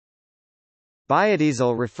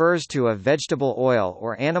Biodiesel refers to a vegetable oil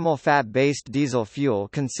or animal fat-based diesel fuel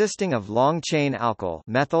consisting of long-chain alkyl,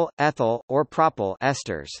 methyl, ethyl, or propyl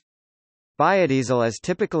esters. Biodiesel is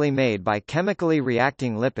typically made by chemically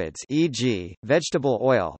reacting lipids, e.g., vegetable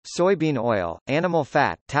oil, soybean oil, animal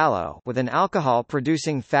fat, tallow, with an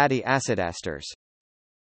alcohol-producing fatty acid esters.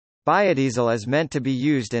 Biodiesel is meant to be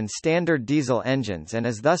used in standard diesel engines and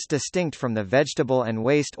is thus distinct from the vegetable and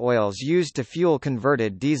waste oils used to fuel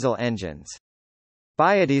converted diesel engines.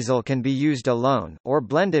 Biodiesel can be used alone, or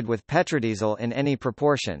blended with petrodiesel in any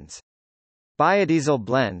proportions. Biodiesel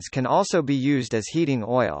blends can also be used as heating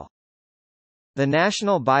oil. The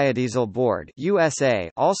National Biodiesel Board (USA)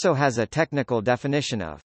 also has a technical definition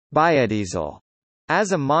of biodiesel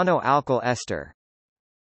as a monoalkyl ester.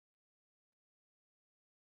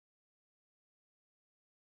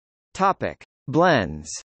 Topic: Blends.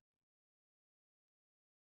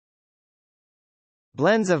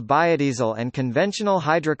 Blends of biodiesel and conventional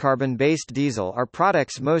hydrocarbon-based diesel are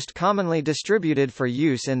products most commonly distributed for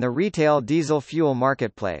use in the retail diesel fuel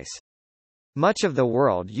marketplace. Much of the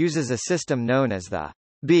world uses a system known as the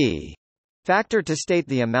B factor to state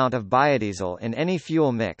the amount of biodiesel in any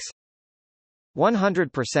fuel mix. 100%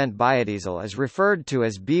 biodiesel is referred to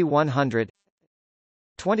as B100.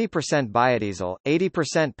 20% biodiesel,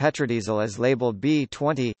 80% petrodiesel is labeled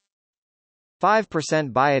B20.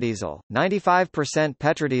 5% biodiesel, 95%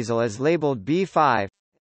 petrodiesel is labeled B5.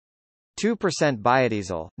 2%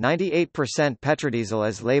 biodiesel, 98% petrodiesel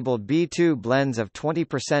is labeled B2. Blends of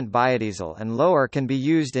 20% biodiesel and lower can be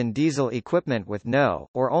used in diesel equipment with no,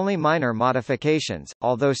 or only minor modifications,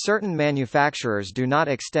 although certain manufacturers do not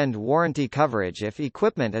extend warranty coverage if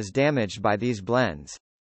equipment is damaged by these blends.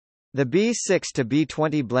 The B6 to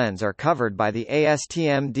B20 blends are covered by the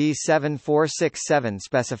ASTM D7467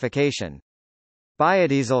 specification.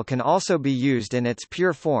 Biodiesel can also be used in its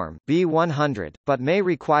pure form B100, but may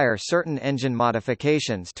require certain engine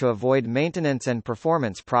modifications to avoid maintenance and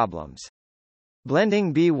performance problems.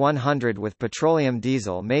 Blending B100 with petroleum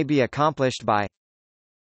diesel may be accomplished by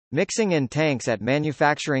mixing in tanks at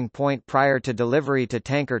manufacturing point prior to delivery to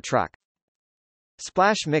tanker truck,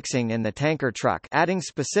 splash mixing in the tanker truck, adding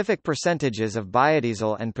specific percentages of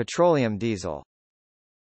biodiesel and petroleum diesel.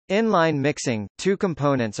 Inline mixing – two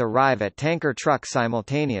components arrive at tanker truck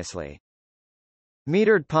simultaneously.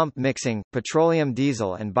 Metered pump mixing – petroleum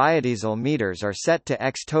diesel and biodiesel meters are set to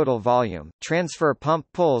X total volume, transfer pump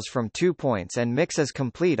pulls from 2 points and mix is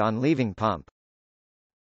complete on leaving pump.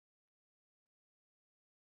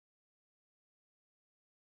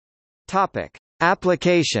 Topic: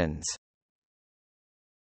 Applications.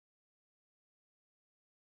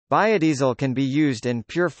 Biodiesel can be used in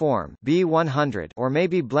pure form B100 or may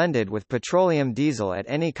be blended with petroleum diesel at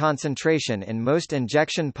any concentration in most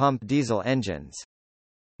injection pump diesel engines.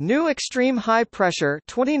 New extreme high pressure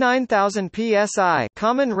 29,000 psi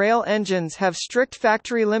common rail engines have strict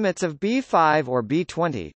factory limits of B5 or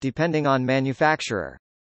B20, depending on manufacturer.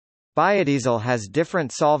 Biodiesel has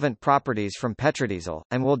different solvent properties from petrodiesel,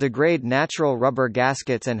 and will degrade natural rubber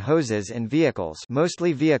gaskets and hoses in vehicles,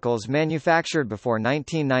 mostly vehicles manufactured before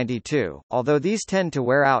 1992, although these tend to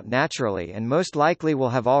wear out naturally and most likely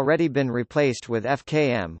will have already been replaced with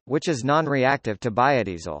FKM, which is non-reactive to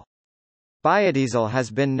biodiesel. Biodiesel has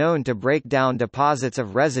been known to break down deposits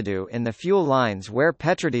of residue in the fuel lines where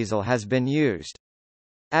petrodiesel has been used.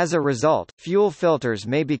 As a result, fuel filters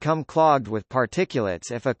may become clogged with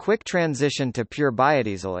particulates if a quick transition to pure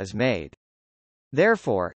biodiesel is made.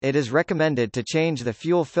 Therefore, it is recommended to change the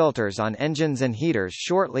fuel filters on engines and heaters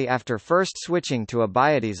shortly after first switching to a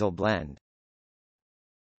biodiesel blend.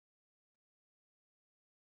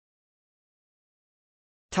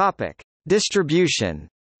 Topic: Distribution.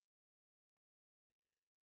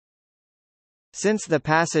 Since the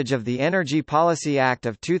passage of the Energy Policy Act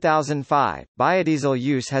of 2005, biodiesel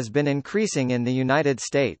use has been increasing in the United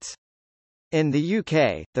States. In the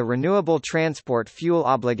UK, the Renewable Transport Fuel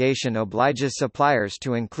Obligation obliges suppliers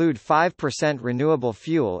to include 5% renewable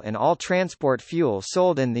fuel in all transport fuel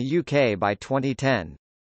sold in the UK by 2010.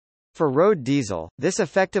 For road diesel, this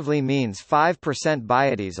effectively means 5%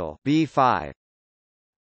 biodiesel B5.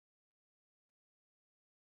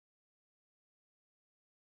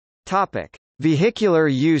 Topic: Vehicular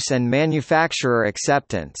use and manufacturer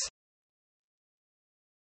acceptance.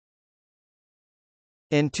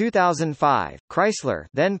 In 2005, Chrysler,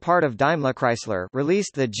 then part of Daimler Chrysler,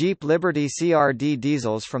 released the Jeep Liberty CRD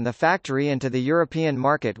diesels from the factory into the European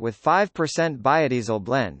market with 5% biodiesel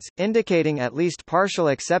blends, indicating at least partial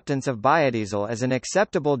acceptance of biodiesel as an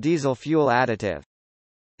acceptable diesel fuel additive.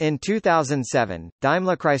 In 2007,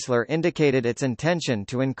 DaimlerChrysler indicated its intention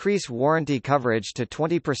to increase warranty coverage to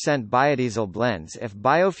 20% biodiesel blends if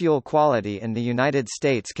biofuel quality in the United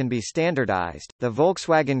States can be standardized. The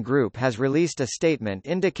Volkswagen Group has released a statement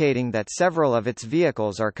indicating that several of its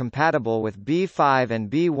vehicles are compatible with B5 and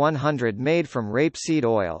B100 made from rapeseed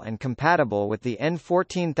oil and compatible with the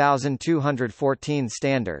N14214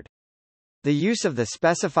 standard. The use of the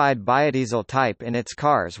specified biodiesel type in its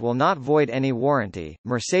cars will not void any warranty.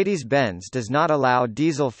 Mercedes-Benz does not allow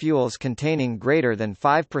diesel fuels containing greater than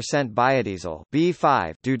 5% biodiesel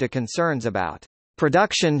 (B5) due to concerns about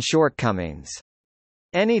production shortcomings.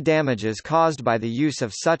 Any damages caused by the use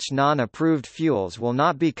of such non-approved fuels will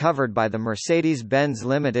not be covered by the Mercedes-Benz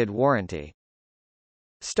limited warranty.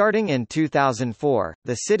 Starting in 2004,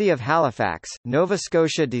 the city of Halifax, Nova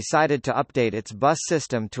Scotia decided to update its bus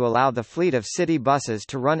system to allow the fleet of city buses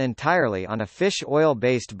to run entirely on a fish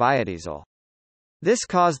oil-based biodiesel. This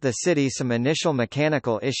caused the city some initial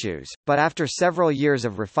mechanical issues, but after several years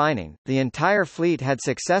of refining, the entire fleet had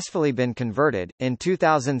successfully been converted. In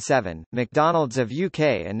 2007, McDonald's of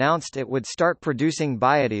UK announced it would start producing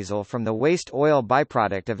biodiesel from the waste oil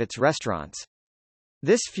byproduct of its restaurants.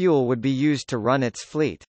 This fuel would be used to run its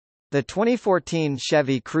fleet. The 2014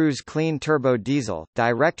 Chevy Cruze Clean Turbo Diesel,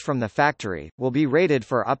 direct from the factory, will be rated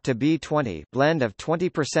for up to B20 blend of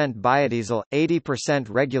 20% biodiesel, 80%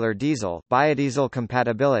 regular diesel biodiesel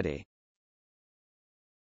compatibility.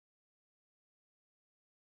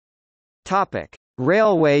 Topic: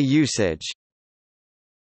 Railway usage.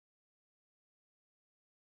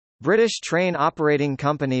 British train operating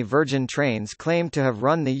company Virgin Trains claimed to have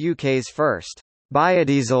run the UK's first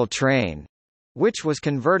biodiesel train, which was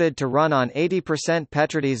converted to run on 80%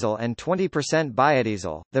 petrodiesel and 20%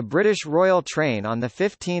 biodiesel. The British Royal Train on the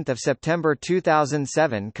 15th of September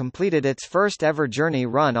 2007 completed its first ever journey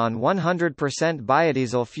run on 100%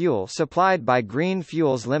 biodiesel fuel supplied by Green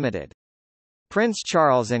Fuels Limited. Prince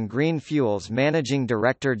Charles and Green Fuels Managing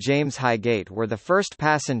Director James Highgate were the first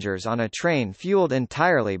passengers on a train fueled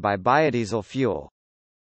entirely by biodiesel fuel.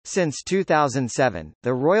 Since 2007,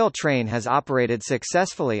 the Royal Train has operated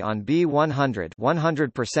successfully on B100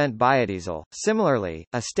 100% biodiesel. Similarly,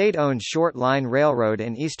 a state-owned short-line railroad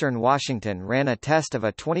in eastern Washington ran a test of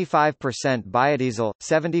a 25% biodiesel,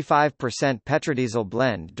 75% petrodiesel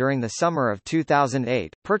blend during the summer of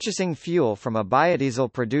 2008, purchasing fuel from a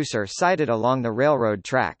biodiesel producer sited along the railroad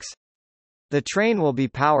tracks. The train will be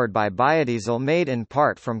powered by biodiesel made in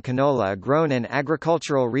part from canola grown in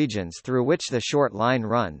agricultural regions through which the short line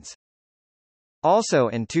runs. Also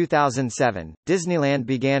in 2007, Disneyland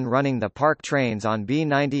began running the park trains on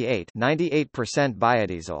B98 98%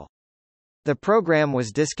 biodiesel. The program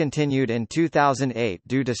was discontinued in 2008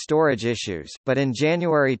 due to storage issues, but in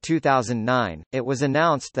January 2009, it was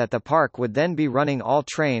announced that the park would then be running all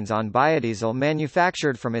trains on biodiesel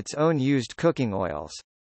manufactured from its own used cooking oils.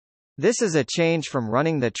 This is a change from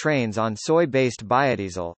running the trains on soy-based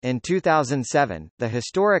biodiesel. In 2007, the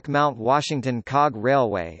historic Mount Washington Cog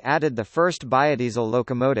Railway added the first biodiesel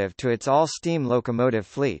locomotive to its all-steam locomotive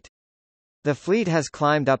fleet. The fleet has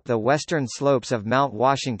climbed up the western slopes of Mount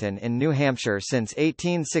Washington in New Hampshire since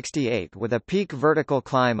 1868 with a peak vertical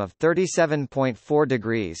climb of 37.4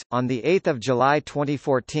 degrees. On 8 July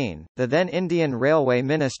 2014, the then Indian Railway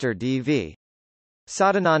Minister D.V.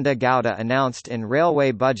 Sadananda Gowda announced in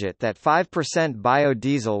railway budget that 5%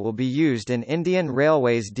 biodiesel will be used in Indian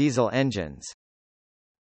Railways diesel engines.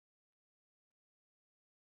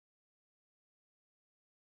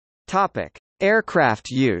 Topic: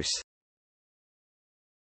 Aircraft use.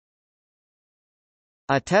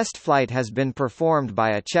 A test flight has been performed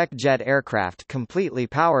by a Czech jet aircraft completely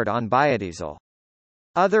powered on biodiesel.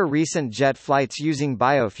 Other recent jet flights using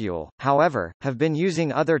biofuel, however, have been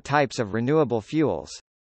using other types of renewable fuels.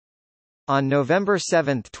 On November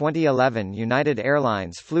 7, 2011, United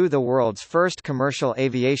Airlines flew the world's first commercial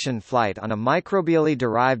aviation flight on a microbially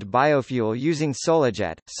derived biofuel using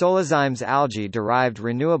Solajet, Solazyme's algae-derived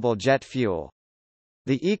renewable jet fuel.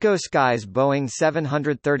 The EcoSky's Boeing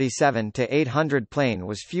 737-800 plane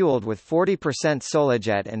was fueled with 40%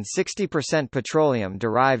 Solajet and 60%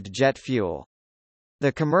 petroleum-derived jet fuel.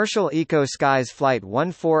 The commercial EcoSky's Flight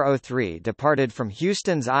 1403 departed from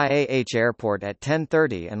Houston's IAH Airport at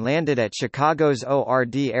 10:30 and landed at Chicago's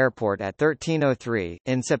ORD Airport at 13:03.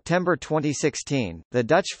 In September 2016, the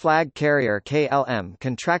Dutch flag carrier KLM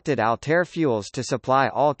contracted Altair Fuels to supply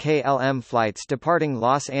all KLM flights departing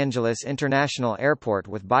Los Angeles International Airport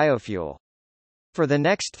with biofuel. For the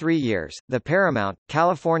next 3 years, the Paramount,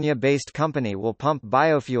 California-based company will pump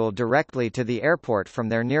biofuel directly to the airport from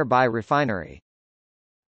their nearby refinery.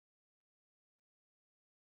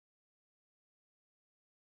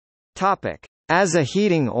 As a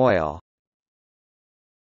heating oil.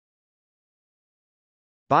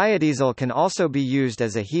 Biodiesel can also be used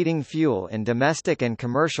as a heating fuel in domestic and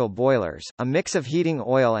commercial boilers, a mix of heating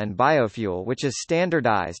oil and biofuel which is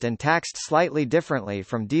standardized and taxed slightly differently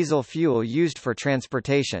from diesel fuel used for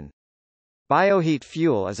transportation. Bioheat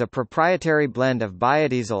fuel is a proprietary blend of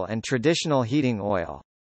biodiesel and traditional heating oil.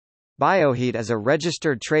 Bioheat is a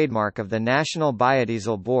registered trademark of the National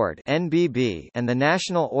Biodiesel Board (NBB) and the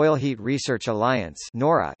National Oil Heat Research Alliance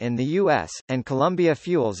 (NORA) in the US, and Columbia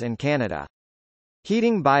Fuels in Canada.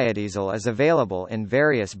 Heating biodiesel is available in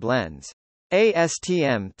various blends.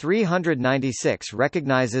 ASTM 396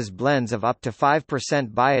 recognizes blends of up to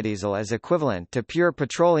 5% biodiesel as equivalent to pure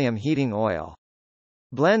petroleum heating oil.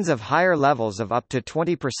 Blends of higher levels of up to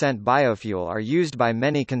 20% biofuel are used by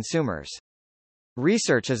many consumers.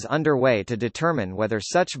 Research is underway to determine whether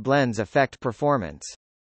such blends affect performance.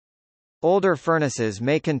 Older furnaces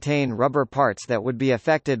may contain rubber parts that would be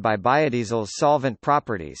affected by biodiesel's solvent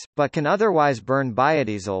properties, but can otherwise burn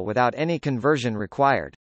biodiesel without any conversion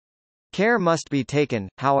required. Care must be taken,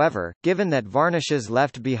 however, given that varnishes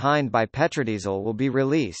left behind by petrodiesel will be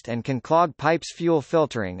released and can clog pipes' fuel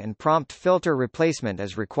filtering and prompt filter replacement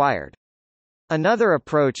as required. Another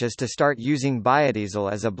approach is to start using biodiesel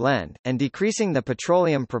as a blend, and decreasing the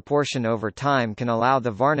petroleum proportion over time can allow the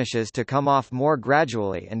varnishes to come off more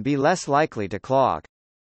gradually and be less likely to clog.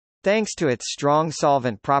 Thanks to its strong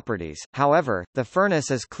solvent properties, however, the furnace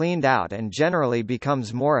is cleaned out and generally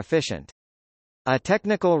becomes more efficient. A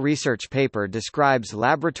technical research paper describes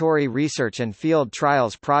laboratory research and field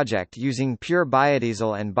trials project using pure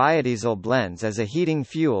biodiesel and biodiesel blends as a heating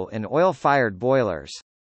fuel in oil-fired boilers.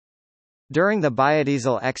 During the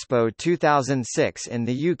Biodiesel Expo 2006 in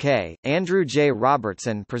the UK, Andrew J.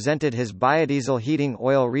 Robertson presented his biodiesel heating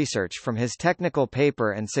oil research from his technical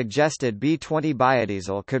paper and suggested B20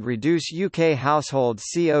 biodiesel could reduce UK household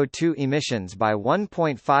CO2 emissions by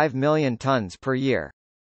 1.5 million tonnes per year.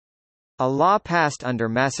 A law passed under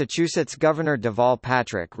Massachusetts Governor Deval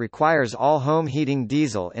Patrick requires all home heating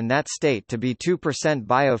diesel in that state to be 2%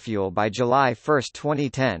 biofuel by July 1,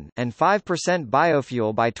 2010, and 5%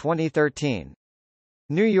 biofuel by 2013.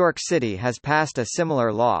 New York City has passed a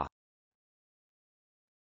similar law.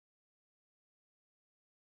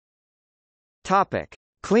 Topic: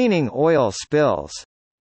 Cleaning oil spills.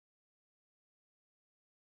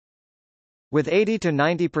 With 80 to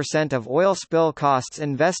 90% of oil spill costs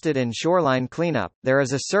invested in shoreline cleanup, there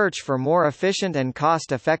is a search for more efficient and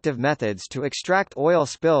cost-effective methods to extract oil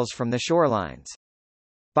spills from the shorelines.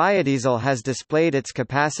 Biodiesel has displayed its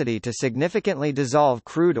capacity to significantly dissolve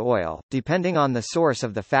crude oil, depending on the source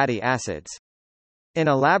of the fatty acids. In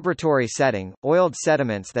a laboratory setting, oiled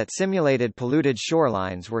sediments that simulated polluted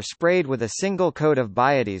shorelines were sprayed with a single coat of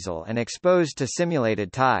biodiesel and exposed to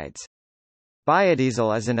simulated tides.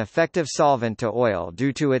 Biodiesel is an effective solvent to oil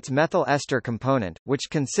due to its methyl ester component,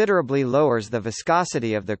 which considerably lowers the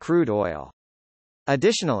viscosity of the crude oil.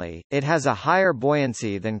 Additionally, it has a higher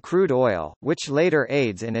buoyancy than crude oil, which later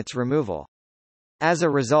aids in its removal. As a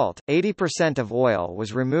result, 80% of oil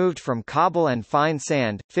was removed from cobble and fine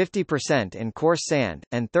sand, 50% in coarse sand,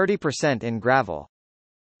 and 30% in gravel.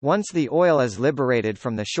 Once the oil is liberated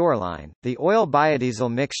from the shoreline, the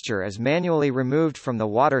oil-biodiesel mixture is manually removed from the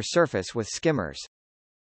water surface with skimmers.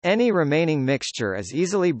 Any remaining mixture is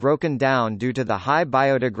easily broken down due to the high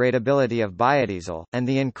biodegradability of biodiesel, and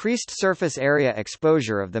the increased surface area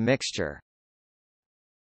exposure of the mixture.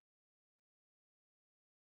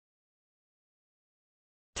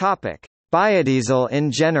 Topic: Biodiesel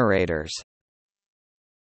in generators.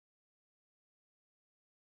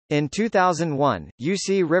 In 2001,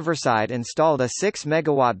 UC Riverside installed a 6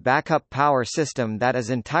 MW backup power system that is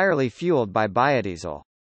entirely fueled by biodiesel.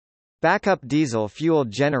 Backup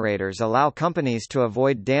diesel-fueled generators allow companies to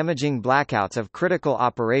avoid damaging blackouts of critical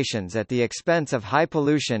operations at the expense of high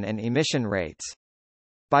pollution and emission rates.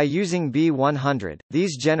 By using B100,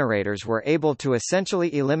 these generators were able to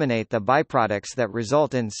essentially eliminate the byproducts that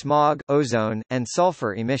result in smog, ozone, and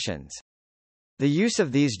sulfur emissions. The use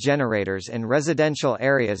of these generators in residential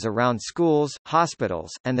areas around schools, hospitals,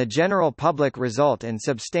 and the general public result in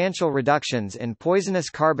substantial reductions in poisonous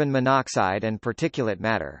carbon monoxide and particulate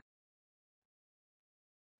matter.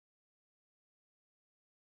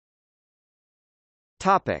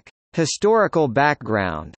 Topic: Historical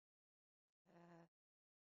background.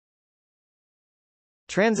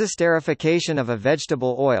 Transesterification of a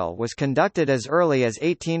vegetable oil was conducted as early as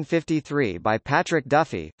 1853 by Patrick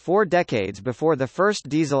Duffy, 4 decades before the first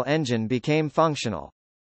diesel engine became functional.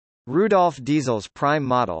 Rudolf Diesel's prime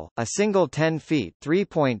model, a single 10 feet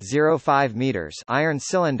 (3.05 meters) iron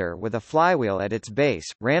cylinder with a flywheel at its base,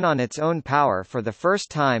 ran on its own power for the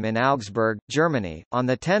first time in Augsburg, Germany, on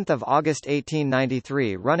 10 August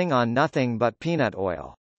 1893, running on nothing but peanut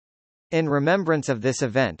oil. In remembrance of this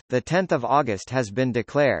event, 10 August has been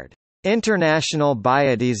declared International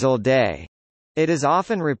Biodiesel Day. It is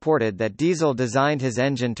often reported that Diesel designed his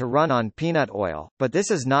engine to run on peanut oil, but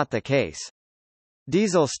this is not the case.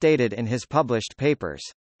 Diesel stated in his published papers,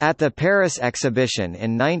 "At the Paris exhibition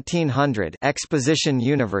in 1900 Exposition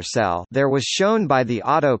Universelle there was shown by the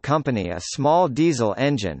Auto Company a small diesel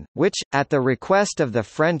engine, which, at the request of the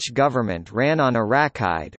French government ran on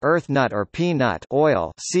arachide earth nut or pea nut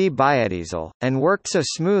oil see biodiesel, and worked so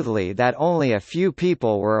smoothly that only a few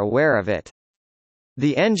people were aware of it.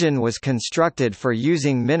 The engine was constructed for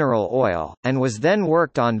using mineral oil, and was then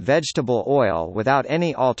worked on vegetable oil without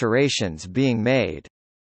any alterations being made.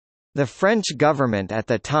 The French government at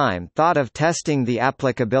the time thought of testing the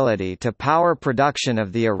applicability to power production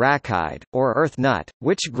of the arachide, or earth nut,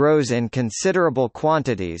 which grows in considerable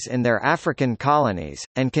quantities in their African colonies,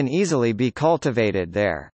 and can easily be cultivated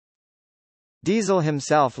there." Diesel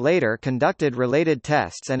himself later conducted related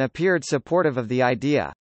tests and appeared supportive of the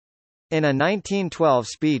idea. In a 1912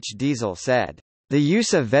 speech Diesel said, "The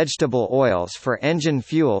use of vegetable oils for engine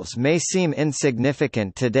fuels may seem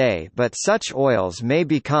insignificant today, but such oils may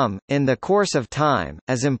become, in the course of time,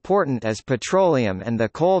 as important as petroleum and the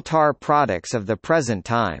coal tar products of the present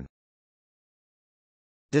time."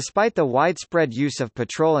 Despite the widespread use of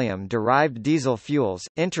petroleum-derived diesel fuels,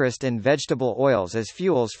 interest in vegetable oils as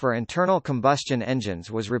fuels for internal combustion engines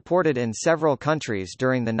was reported in several countries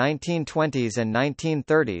during the 1920s and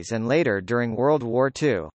 1930s and later during World War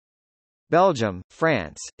II. Belgium,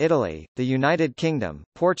 France, Italy, the United Kingdom,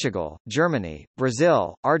 Portugal, Germany,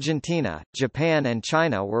 Brazil, Argentina, Japan and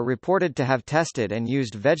China were reported to have tested and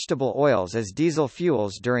used vegetable oils as diesel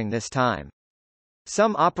fuels during this time.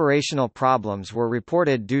 Some operational problems were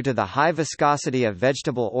reported due to the high viscosity of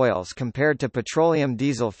vegetable oils compared to petroleum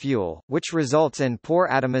diesel fuel, which results in poor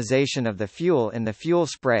atomization of the fuel in the fuel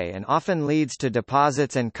spray and often leads to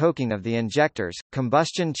deposits and coking of the injectors,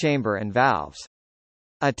 combustion chamber and valves.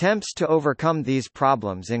 Attempts to overcome these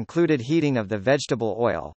problems included heating of the vegetable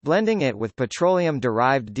oil, blending it with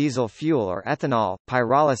petroleum-derived diesel fuel or ethanol,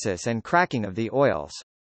 pyrolysis and cracking of the oils.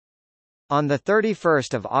 On 31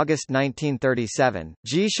 August 1937,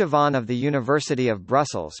 G. Chavan of the University of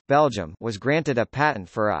Brussels, Belgium, was granted a patent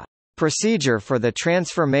for a procedure for the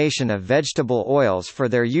transformation of vegetable oils for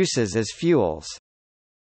their uses as fuels.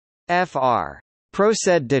 Fr.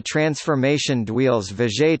 Procède de transformation d'huiles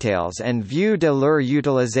végétales en vue de leur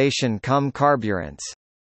utilisation comme carburants.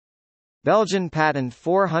 Belgian patent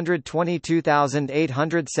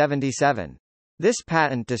 422877. This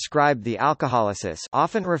patent described the alcoholysis,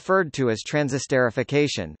 often referred to as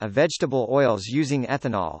transesterification, of vegetable oils using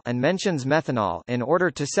ethanol, and mentions methanol in order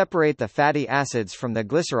to separate the fatty acids from the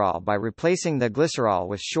glycerol by replacing the glycerol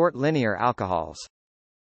with short linear alcohols.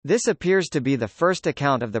 This appears to be the first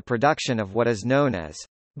account of the production of what is known as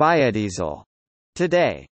biodiesel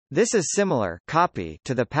today. This is similar copy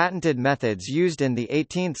to the patented methods used in the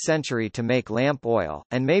 18th century to make lamp oil,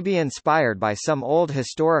 and may be inspired by some old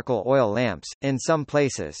historical oil lamps, in some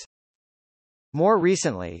places. More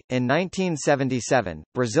recently, in 1977,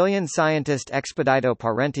 Brazilian scientist Expedito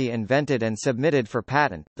Parenti invented and submitted for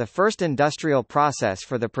patent, the first industrial process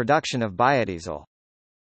for the production of biodiesel.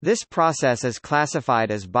 This process is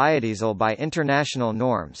classified as biodiesel by international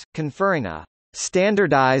norms, conferring a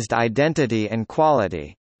standardized identity and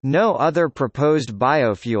quality. No other proposed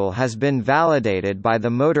biofuel has been validated by the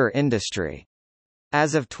motor industry.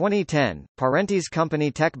 As of 2010, Parenti's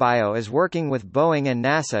company TechBio is working with Boeing and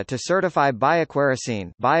NASA to certify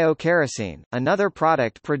biokerosene, another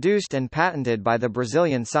product produced and patented by the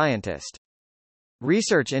Brazilian scientist.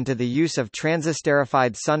 Research into the use of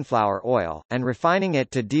transesterified sunflower oil, and refining it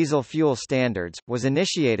to diesel fuel standards, was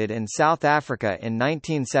initiated in South Africa in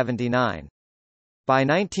 1979. By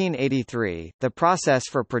 1983, the process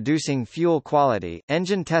for producing fuel-quality,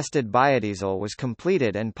 engine-tested biodiesel was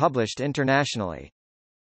completed and published internationally.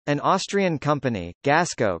 An Austrian company,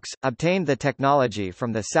 Gaskox, obtained the technology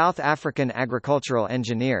from the South African agricultural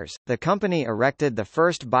engineers. The company erected the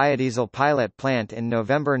first biodiesel pilot plant in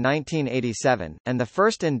November 1987, and the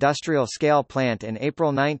first industrial-scale plant in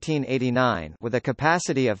April 1989 with a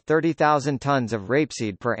capacity of 30,000 tons of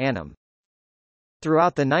rapeseed per annum.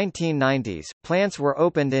 Throughout the 1990s, plants were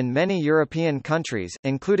opened in many European countries,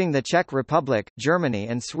 including the Czech Republic, Germany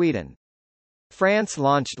and Sweden. France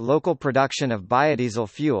launched local production of biodiesel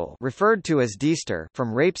fuel, referred to as diester,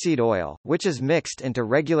 from rapeseed oil, which is mixed into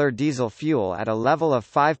regular diesel fuel at a level of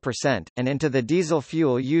 5%, and into the diesel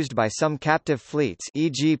fuel used by some captive fleets,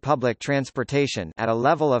 e.g. public transportation, at a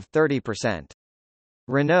level of 30%.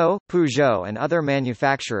 Renault, Peugeot and other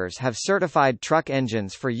manufacturers have certified truck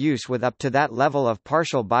engines for use with up to that level of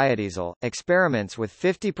partial biodiesel. Experiments with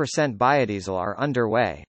 50% biodiesel are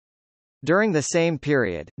underway. During the same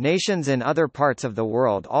period, nations in other parts of the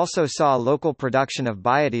world also saw local production of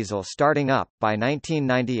biodiesel starting up. By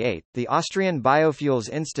 1998, the Austrian Biofuels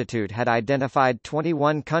Institute had identified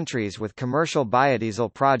 21 countries with commercial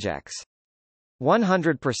biodiesel projects.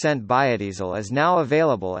 100% biodiesel is now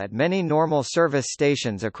available at many normal service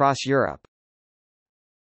stations across Europe.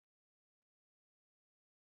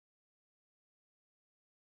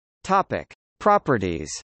 Topic: Properties.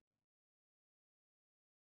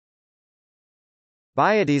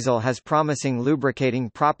 Biodiesel has promising lubricating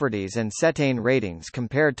properties and cetane ratings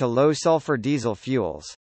compared to low-sulfur diesel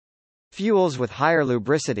fuels. Fuels with higher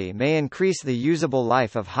lubricity may increase the usable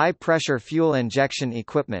life of high-pressure fuel injection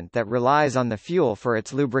equipment that relies on the fuel for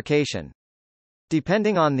its lubrication.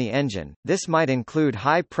 Depending on the engine, this might include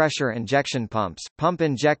high-pressure injection pumps, pump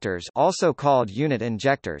injectors, also called unit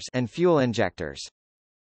injectors, and fuel injectors.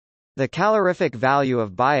 The calorific value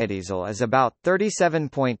of biodiesel is about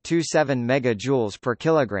 37.27 megajoules per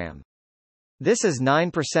kilogram. This is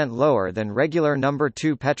 9% lower than regular number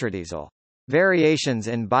 2 petrodiesel. Variations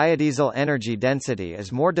in biodiesel energy density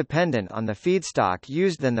is more dependent on the feedstock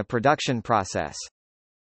used than the production process.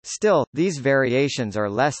 Still, these variations are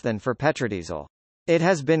less than for petrodiesel. It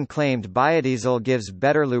has been claimed biodiesel gives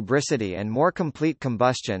better lubricity and more complete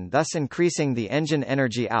combustion, thus increasing the engine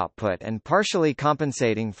energy output and partially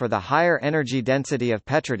compensating for the higher energy density of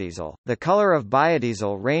petrodiesel. The color of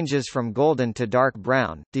biodiesel ranges from golden to dark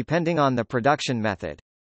brown, depending on the production method.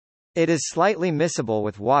 It is slightly miscible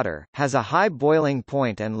with water, has a high boiling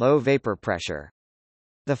point and low vapor pressure.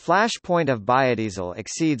 The flash point of biodiesel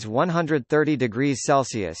exceeds 130 degrees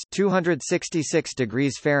Celsius (266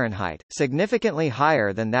 degrees Fahrenheit), significantly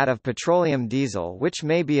higher than that of petroleum diesel, which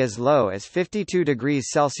may be as low as 52 degrees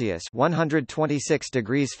Celsius (126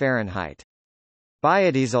 degrees Fahrenheit).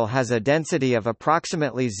 Biodiesel has a density of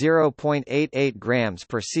approximately 0.88 grams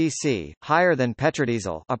per cc, higher than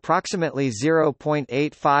petrodiesel, approximately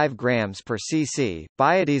 0.85 grams per cc.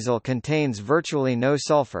 Biodiesel contains virtually no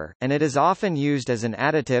sulfur, and it is often used as an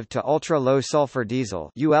additive to ultra-low sulfur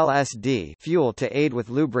diesel (ULSD) fuel to aid with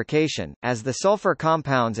lubrication, as the sulfur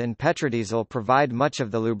compounds in petrodiesel provide much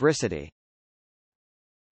of the lubricity.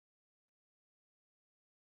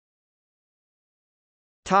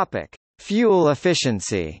 Topic: Fuel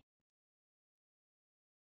efficiency.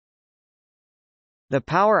 The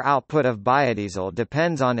power output of biodiesel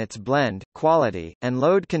depends on its blend, quality, and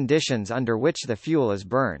load conditions under which the fuel is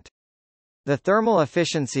burnt. The thermal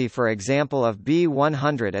efficiency, for example, of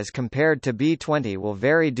B100 as compared to B20 will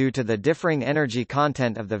vary due to the differing energy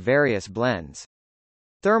content of the various blends.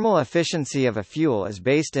 Thermal efficiency of a fuel is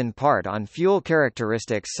based in part on fuel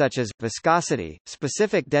characteristics such as viscosity,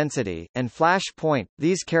 specific density, and flash point.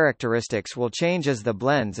 These characteristics will change as the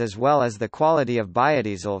blends as well as the quality of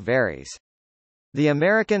biodiesel varies. The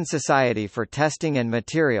American Society for Testing and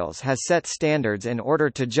Materials has set standards in order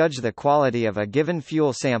to judge the quality of a given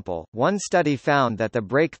fuel sample. One study found that the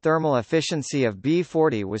brake thermal efficiency of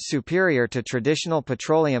B40 was superior to traditional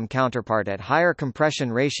petroleum counterpart at higher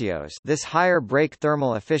compression ratios. This higher brake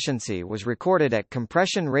thermal efficiency was recorded at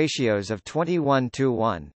compression ratios of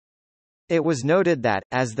 21:1. It was noted that,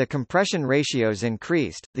 as the compression ratios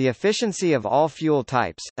increased, the efficiency of all fuel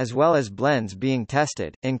types, as well as blends being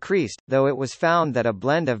tested, increased, though it was found that a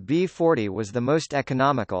blend of B40 was the most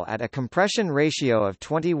economical at a compression ratio of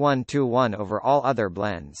 21:1 over all other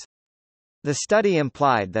blends. The study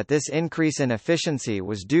implied that this increase in efficiency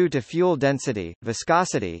was due to fuel density,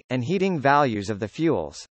 viscosity, and heating values of the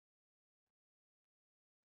fuels.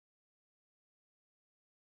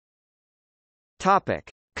 Topic: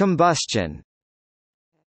 Combustion.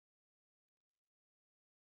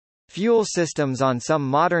 Fuel systems on some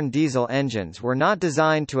modern diesel engines were not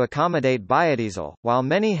designed to accommodate biodiesel, while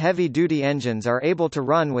many heavy-duty engines are able to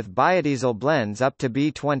run with biodiesel blends up to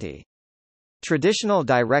B20. Traditional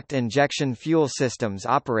direct injection fuel systems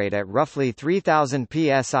operate at roughly 3000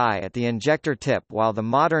 psi at the injector tip, while the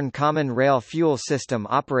modern common rail fuel system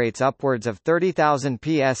operates upwards of 30,000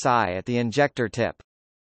 psi at the injector tip.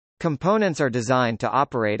 Components are designed to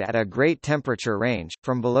operate at a great temperature range,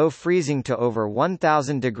 from below freezing to over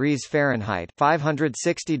 1000 degrees Fahrenheit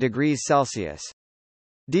 560 degrees Celsius.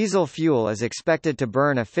 Diesel fuel is expected to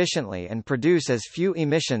burn efficiently and produce as few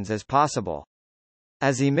emissions as possible.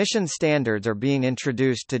 As emission standards are being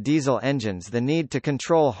introduced to diesel engines, the need to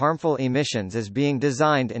control harmful emissions is being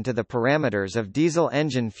designed into the parameters of diesel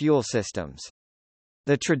engine fuel systems.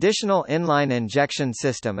 The traditional inline injection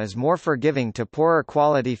system is more forgiving to poorer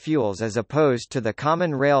quality fuels as opposed to the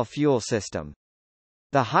common rail fuel system.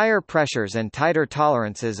 The higher pressures and tighter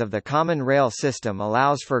tolerances of the common rail system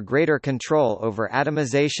allows for greater control over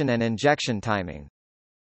atomization and injection timing.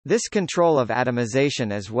 This control of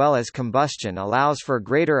atomization as well as combustion allows for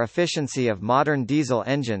greater efficiency of modern diesel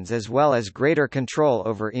engines as well as greater control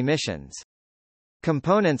over emissions.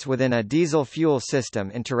 Components within a diesel fuel system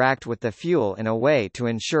interact with the fuel in a way to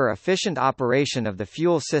ensure efficient operation of the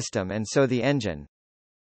fuel system and so the engine.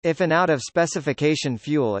 If an out-of-specification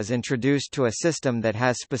fuel is introduced to a system that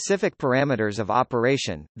has specific parameters of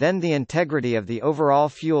operation, then the integrity of the overall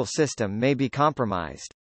fuel system may be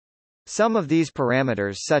compromised. Some of these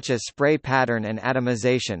parameters such as spray pattern and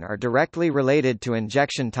atomization are directly related to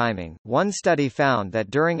injection timing. One study found that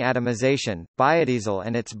during atomization, biodiesel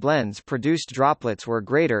and its blends produced droplets were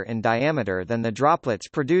greater in diameter than the droplets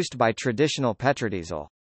produced by traditional petrodiesel.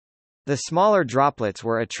 The smaller droplets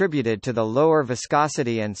were attributed to the lower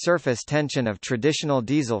viscosity and surface tension of traditional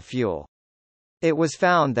diesel fuel. It was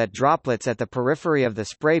found that droplets at the periphery of the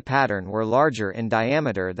spray pattern were larger in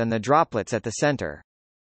diameter than the droplets at the center.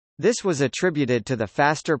 This was attributed to the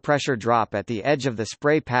faster pressure drop at the edge of the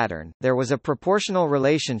spray pattern. There was a proportional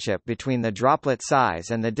relationship between the droplet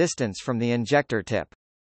size and the distance from the injector tip.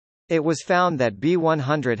 It was found that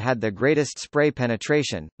B100 had the greatest spray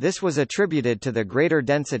penetration. This was attributed to the greater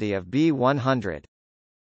density of B100.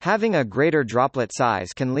 Having a greater droplet size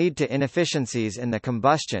can lead to inefficiencies in the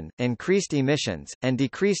combustion, increased emissions, and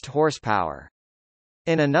decreased horsepower.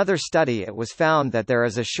 In another study it was found that there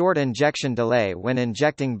is a short injection delay when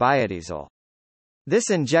injecting biodiesel. This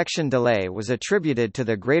injection delay was attributed to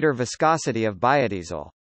the greater viscosity of biodiesel.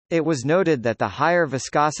 It was noted that the higher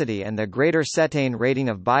viscosity and the greater cetane rating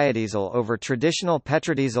of biodiesel over traditional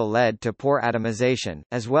petrodiesel led to poor atomization,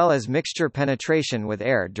 as well as mixture penetration with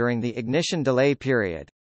air during the ignition delay period.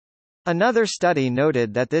 Another study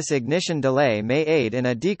noted that this ignition delay may aid in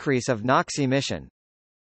a decrease of NOx emission.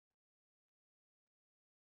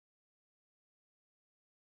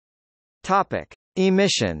 Topic: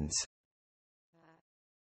 Emissions.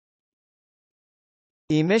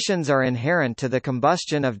 Emissions are inherent to the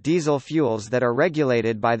combustion of diesel fuels that are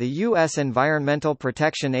regulated by the U.S. Environmental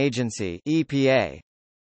Protection Agency (EPA).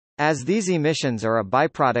 As these emissions are a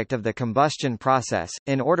byproduct of the combustion process,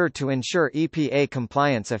 in order to ensure EPA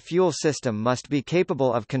compliance, a fuel system must be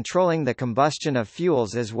capable of controlling the combustion of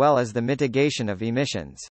fuels as well as the mitigation of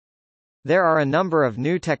emissions. There are a number of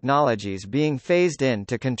new technologies being phased in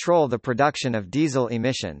to control the production of diesel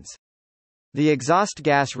emissions. The exhaust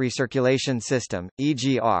gas recirculation system,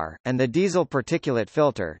 EGR, and the diesel particulate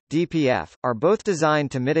filter, DPF, are both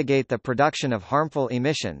designed to mitigate the production of harmful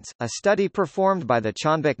emissions. A study performed by the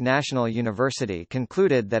Chonbuk National University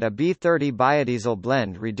concluded that a B30 biodiesel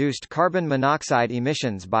blend reduced carbon monoxide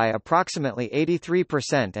emissions by approximately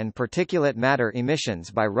 83% and particulate matter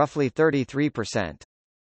emissions by roughly 33%.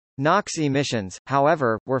 NOx emissions,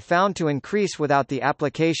 however, were found to increase without the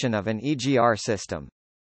application of an EGR system.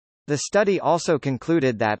 The study also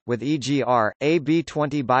concluded that, with EGR, a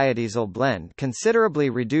B20 biodiesel blend considerably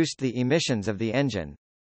reduced the emissions of the engine.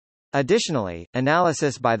 Additionally,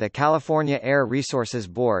 analysis by the California Air Resources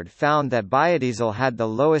Board found that biodiesel had the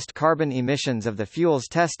lowest carbon emissions of the fuels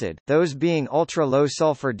tested, those being ultra-low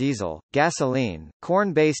sulfur diesel, gasoline,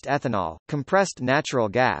 corn-based ethanol, compressed natural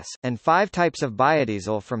gas, and 5 types of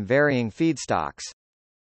biodiesel from varying feedstocks.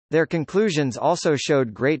 Their conclusions also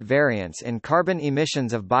showed great variance in carbon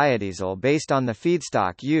emissions of biodiesel based on the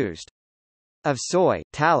feedstock used. Of soy,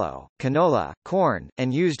 tallow, canola, corn,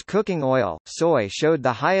 and used cooking oil, soy showed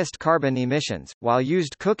the highest carbon emissions, while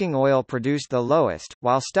used cooking oil produced the lowest.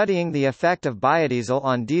 While studying the effect of biodiesel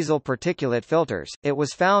on diesel particulate filters, it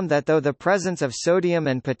was found that though the presence of sodium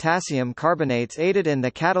and potassium carbonates aided in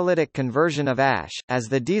the catalytic conversion of ash, as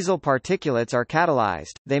the diesel particulates are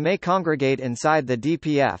catalyzed, they may congregate inside the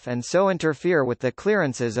DPF and so interfere with the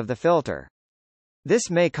clearances of the filter.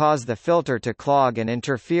 This may cause the filter to clog and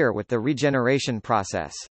interfere with the regeneration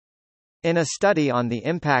process. In a study on the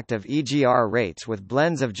impact of EGR rates with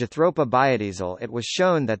blends of Jatropha biodiesel, it was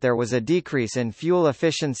shown that there was a decrease in fuel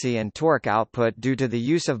efficiency and torque output due to the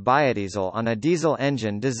use of biodiesel on a diesel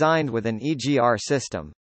engine designed with an EGR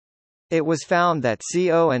system. It was found that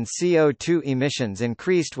CO and CO2 emissions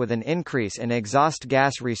increased with an increase in exhaust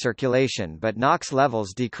gas recirculation, but NOx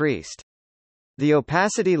levels decreased. The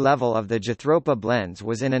opacity level of the Jatropha blends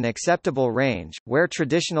was in an acceptable range, where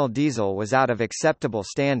traditional diesel was out of acceptable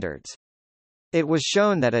standards. It was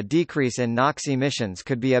shown that a decrease in NOx emissions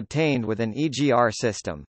could be obtained with an EGR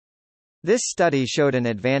system. This study showed an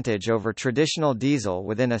advantage over traditional diesel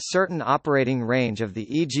within a certain operating range of the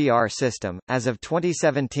EGR system. As of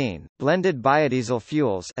 2017, blended biodiesel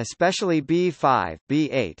fuels, especially B5,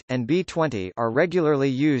 B8, and B20, are regularly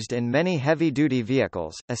used in many heavy-duty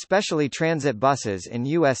vehicles, especially transit buses in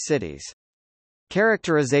U.S. cities.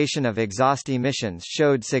 Characterization of exhaust emissions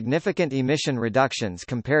showed significant emission reductions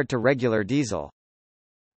compared to regular diesel.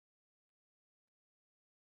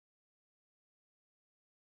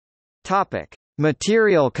 Topic: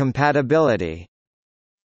 Material compatibility.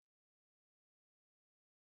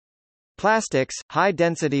 Plastics,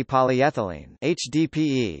 high-density polyethylene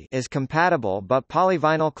 (HDPE) is compatible, but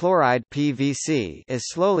polyvinyl chloride (PVC) is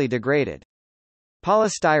slowly degraded.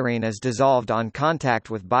 Polystyrene is dissolved on contact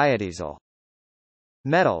with biodiesel.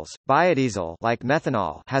 Metals, biodiesel like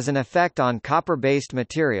methanol has an effect on copper-based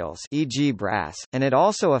materials, e.g. brass, and it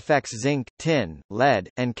also affects zinc, tin, lead,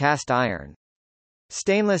 and cast iron.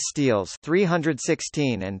 Stainless steels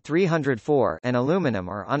 316 and 304 and aluminum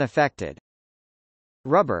are unaffected.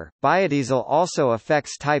 Rubber, biodiesel also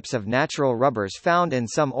affects types of natural rubbers found in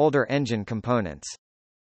some older engine components.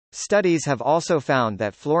 Studies have also found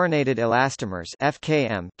that fluorinated elastomers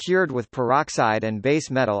 (FKM) cured with peroxide and base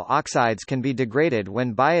metal oxides can be degraded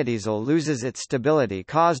when biodiesel loses its stability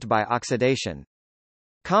caused by oxidation.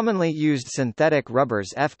 Commonly used synthetic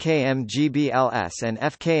rubbers FKM-GBLS and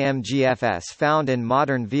FKM-GFS found in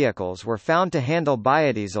modern vehicles were found to handle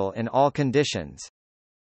biodiesel in all conditions.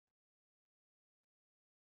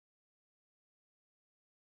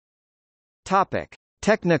 Topic: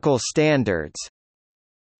 Technical standards.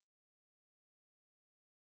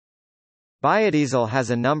 Biodiesel has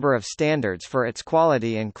a number of standards for its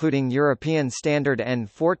quality, including European Standard N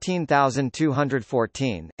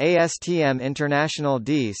 14214, ASTM International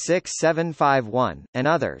D 6751, and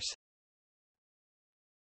others.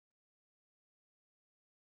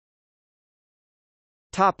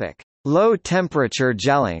 Topic: Low temperature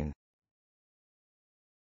gelling.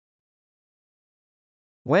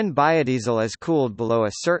 When biodiesel is cooled below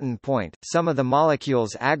a certain point, some of the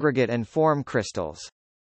molecules aggregate and form crystals.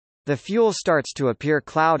 The fuel starts to appear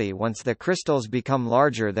cloudy once the crystals become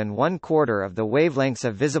larger than 1/4 of the wavelengths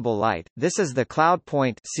of visible light. This is the cloud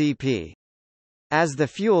point (CP). As the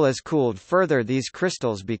fuel is cooled further, these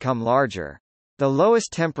crystals become larger. The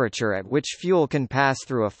lowest temperature at which fuel can pass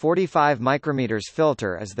through a 45 micrometers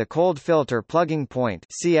filter is the cold filter plugging point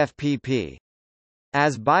 (CFPP).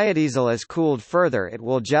 As biodiesel is cooled further, it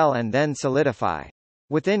will gel and then solidify.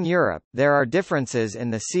 Within Europe, there are differences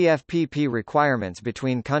in the CFPP requirements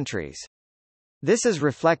between countries. This is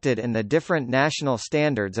reflected in the different national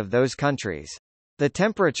standards of those countries. The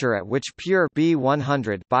temperature at which pure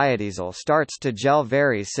B100 biodiesel starts to gel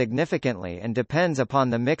varies significantly and depends upon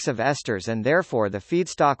the mix of esters and therefore the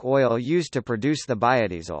feedstock oil used to produce the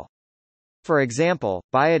biodiesel. For example,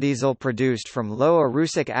 biodiesel produced from low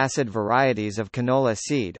erucic acid varieties of canola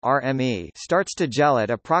seed (RME) starts to gel at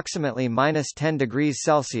approximately -10 degrees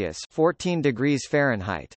Celsius (14 degrees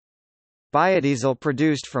Fahrenheit). Biodiesel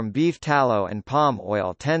produced from beef tallow and palm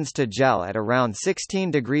oil tends to gel at around 16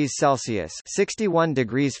 degrees Celsius (61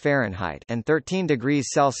 degrees Fahrenheit) and 13 degrees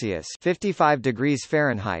Celsius (55 degrees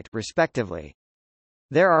Fahrenheit) respectively.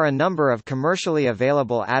 There are a number of commercially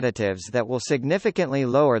available additives that will significantly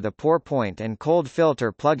lower the pour point and cold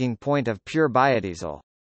filter plugging point of pure biodiesel.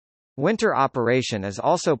 Winter operation is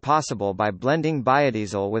also possible by blending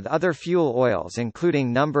biodiesel with other fuel oils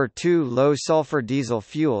including number 2 low-sulfur diesel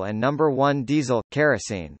fuel and number 1 diesel,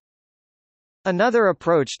 kerosene. Another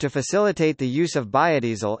approach to facilitate the use of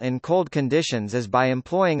biodiesel in cold conditions is by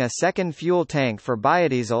employing a second fuel tank for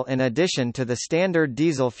biodiesel in addition to the standard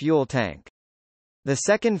diesel fuel tank. The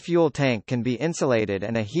second fuel tank can be insulated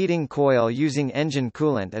and a heating coil using engine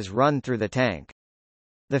coolant is run through the tank.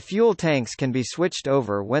 The fuel tanks can be switched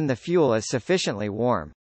over when the fuel is sufficiently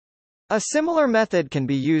warm. A similar method can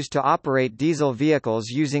be used to operate diesel vehicles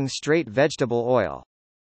using straight vegetable oil.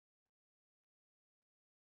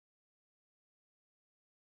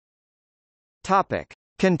 Topic: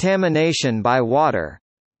 Contamination by water.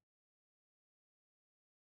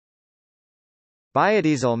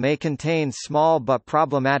 Biodiesel may contain small but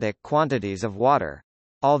problematic quantities of water.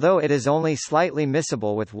 Although it is only slightly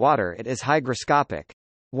miscible with water, it is hygroscopic.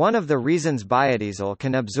 One of the reasons biodiesel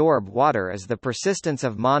can absorb water is the persistence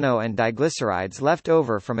of mono and diglycerides left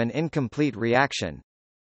over from an incomplete reaction.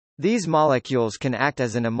 These molecules can act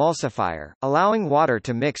as an emulsifier, allowing water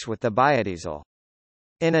to mix with the biodiesel.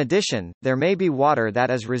 In addition, there may be water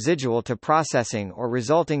that is residual to processing or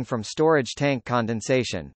resulting from storage tank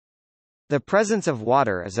condensation. The presence of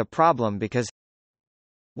water is a problem because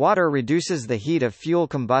Water reduces the heat of fuel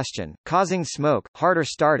combustion, causing smoke, harder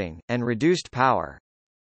starting, and reduced power.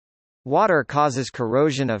 Water causes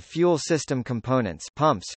corrosion of fuel system components,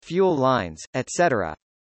 pumps, fuel lines, etc.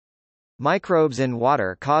 Microbes in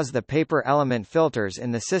water cause the paper element filters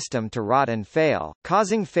in the system to rot and fail,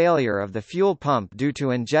 causing failure of the fuel pump due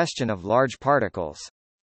to ingestion of large particles.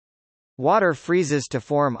 Water freezes to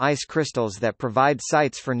form ice crystals that provide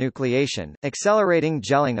sites for nucleation, accelerating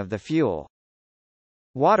gelling of the fuel.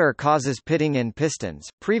 Water causes pitting in pistons.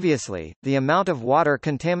 Previously, the amount of water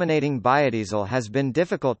contaminating biodiesel has been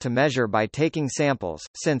difficult to measure by taking samples,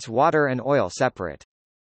 since water and oil separate.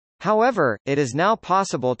 However, it is now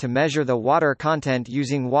possible to measure the water content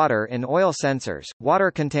using water in oil sensors.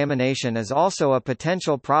 Water contamination is also a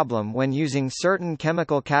potential problem when using certain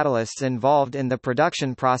chemical catalysts involved in the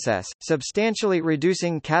production process, substantially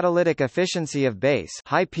reducing catalytic efficiency of base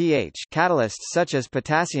high pH catalysts such as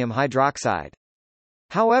potassium hydroxide.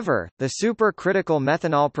 However, the supercritical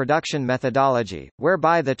methanol production methodology,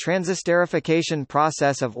 whereby the transesterification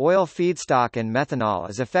process of oil feedstock and methanol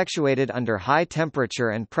is effectuated under high temperature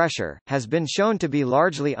and pressure, has been shown to be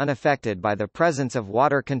largely unaffected by the presence of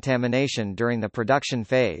water contamination during the production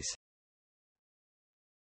phase.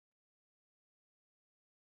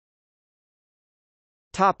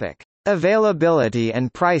 Topic: Availability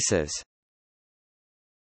and prices.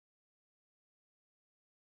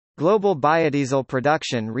 Global biodiesel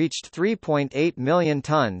production reached 3.8 million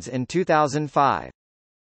tons in 2005.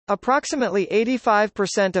 Approximately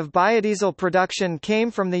 85% of biodiesel production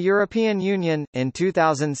came from the European Union. In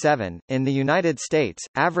 2007, in the United States,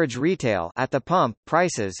 average retail at the pump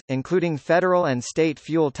prices, including federal and state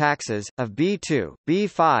fuel taxes, of B2,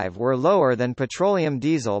 B5 were lower than petroleum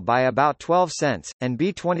diesel by about 12 cents, and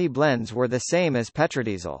B20 blends were the same as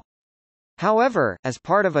petrodiesel. However, as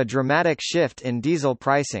part of a dramatic shift in diesel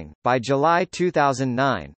pricing, by July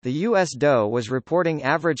 2009, the U.S. DOE was reporting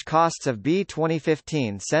average costs of B20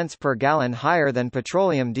 15 cents per gallon higher than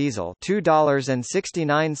petroleum diesel,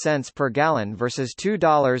 $2.69 per gallon versus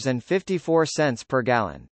 $2.54 per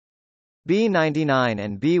gallon. B99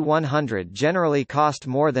 and B100 generally cost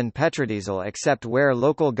more than petrodiesel except where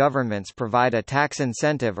local governments provide a tax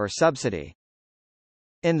incentive or subsidy.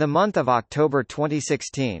 In the month of October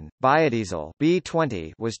 2016, biodiesel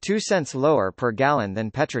B20 was 2 cents lower per gallon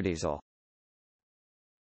than petrodiesel.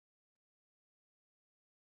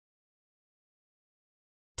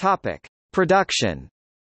 Topic: Production.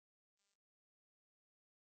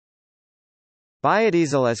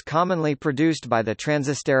 Biodiesel is commonly produced by the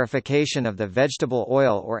transesterification of the vegetable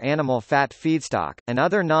oil or animal fat feedstock, and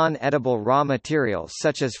other non-edible raw materials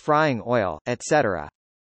such as frying oil, etc.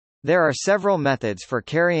 There are several methods for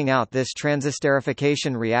carrying out this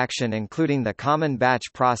transesterification reaction, including the common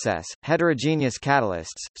batch process, heterogeneous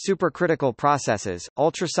catalysts, supercritical processes,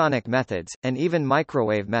 ultrasonic methods, and even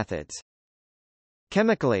microwave methods.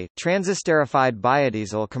 Chemically, transesterified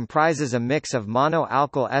biodiesel comprises a mix of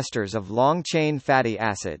monoalkyl esters of long-chain fatty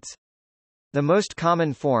acids. The most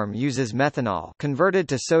common form uses methanol converted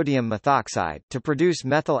to sodium methoxide to produce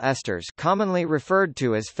methyl esters, commonly referred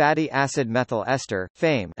to as fatty acid methyl ester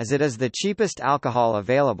 (FAME), as it is the cheapest alcohol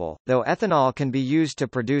available, though ethanol can be used to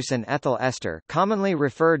produce an ethyl ester, commonly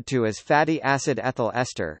referred to as fatty acid ethyl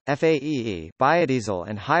ester (FAEE). Biodiesel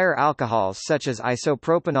and higher alcohols such as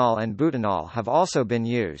isopropanol and butanol have also been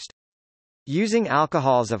used. Using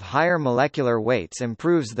alcohols of higher molecular weights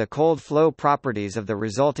improves the cold flow properties of the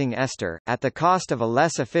resulting ester, at the cost of a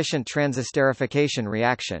less efficient transesterification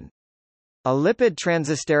reaction. A lipid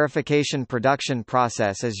transesterification production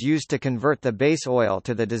process is used to convert the base oil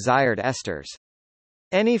to the desired esters.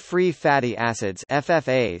 Any free fatty acids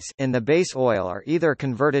FFAs in the base oil are either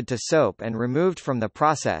converted to soap and removed from the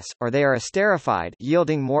process, or they are esterified,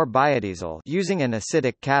 yielding more biodiesel using an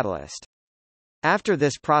acidic catalyst. After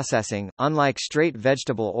this processing, unlike straight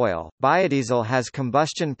vegetable oil, biodiesel has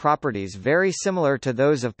combustion properties very similar to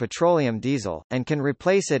those of petroleum diesel, and can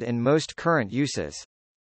replace it in most current uses.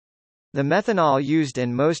 The methanol used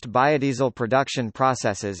in most biodiesel production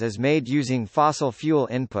processes is made using fossil fuel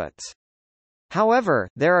inputs. However,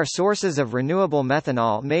 there are sources of renewable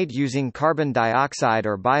methanol made using carbon dioxide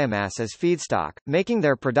or biomass as feedstock, making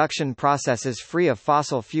their production processes free of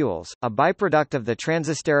fossil fuels. A byproduct of the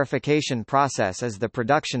transesterification process is the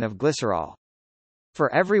production of glycerol. For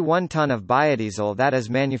every 1 ton of biodiesel that is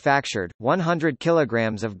manufactured, 100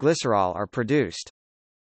 kilograms of glycerol are produced.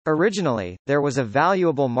 Originally, there was a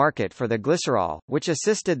valuable market for the glycerol, which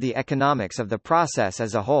assisted the economics of the process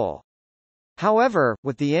as a whole. However,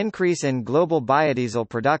 with the increase in global biodiesel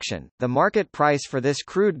production, the market price for this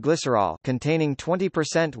crude glycerol containing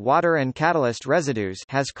 20% water and catalyst residues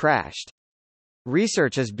has crashed.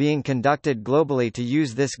 Research is being conducted globally to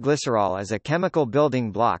use this glycerol as a chemical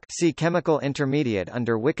building block. See chemical intermediate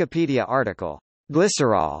under Wikipedia article.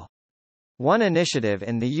 Glycerol. One initiative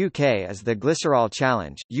in the UK is the Glycerol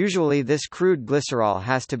Challenge. Usually this crude glycerol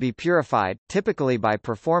has to be purified, typically by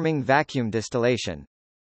performing vacuum distillation.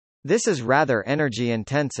 This is rather energy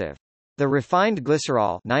intensive. The refined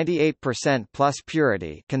glycerol 98% plus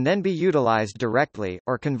purity can then be utilized directly,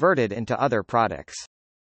 or converted into other products.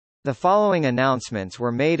 The following announcements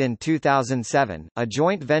were made in 2007. A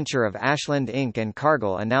joint venture of Ashland Inc. and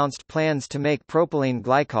Cargill announced plans to make propylene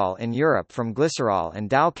glycol in Europe from glycerol, and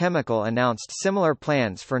Dow Chemical announced similar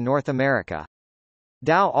plans for North America.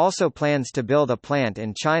 Dow also plans to build a plant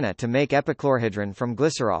in China to make epichlorhydrin from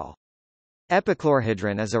glycerol.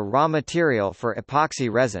 Epichlorhydrin is a raw material for epoxy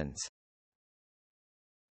resins.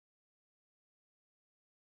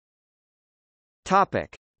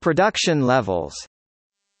 Topic: Production levels.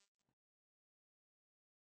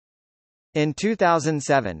 In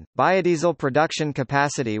 2007, biodiesel production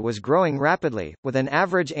capacity was growing rapidly, with an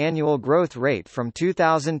average annual growth rate from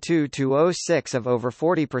 2002 to 2006 of over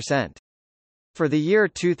 40%. For the year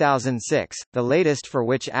 2006, the latest for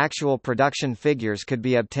which actual production figures could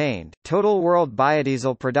be obtained, total world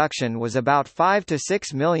biodiesel production was about 5 to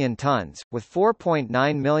 6 million tons, with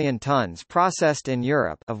 4.9 million tons processed in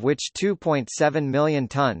Europe, of which 2.7 million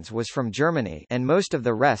tons was from Germany and most of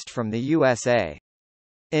the rest from the USA.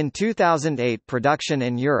 In 2008, production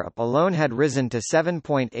in Europe alone had risen to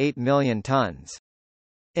 7.8 million tons.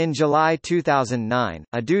 In July 2009,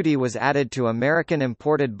 a duty was added to American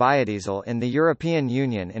imported biodiesel in the European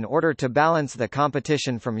Union in order to balance the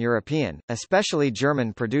competition from European, especially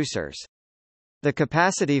German producers. The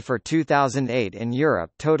capacity for 2008 in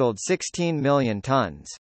Europe totaled 16 million tons.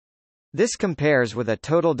 This compares with a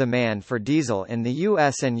total demand for diesel in the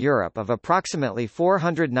US and Europe of approximately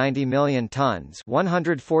 490 million tons,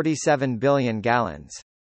 147 billion gallons.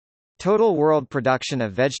 Total world production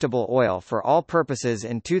of vegetable oil for all purposes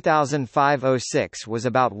in 2005-06 was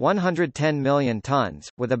about 110 million tons,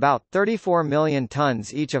 with about 34 million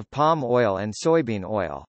tons each of palm oil and soybean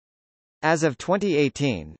oil. As of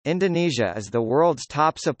 2018, Indonesia is the world's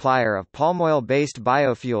top supplier of palm oil-based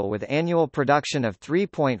biofuel with annual production of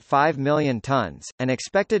 3.5 million tons, and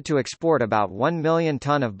expected to export about 1 million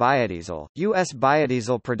ton of biodiesel. U.S.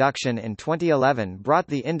 biodiesel production in 2011 brought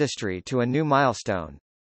the industry to a new milestone.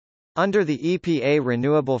 Under the EPA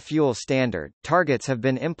Renewable Fuel Standard, targets have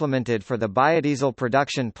been implemented for the biodiesel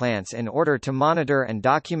production plants in order to monitor and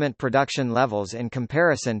document production levels in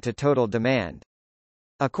comparison to total demand.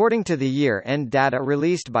 According to the year-end data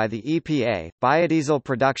released by the EPA, biodiesel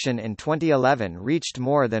production in 2011 reached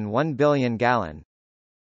more than 1 billion gallon.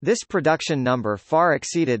 This production number far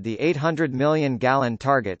exceeded the 800 million gallon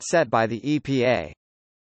target set by the EPA.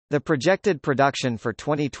 The projected production for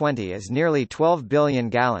 2020 is nearly 12 billion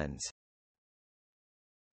gallons.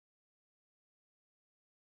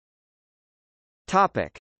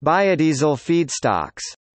 Topic: Biodiesel feedstocks.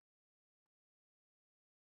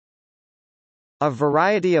 A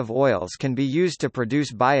variety of oils can be used to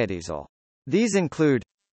produce biodiesel. These include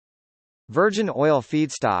virgin oil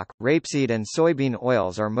feedstock. Rapeseed and soybean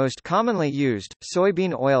oils are most commonly used,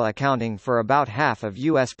 soybean oil accounting for about half of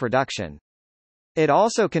U.S. production. It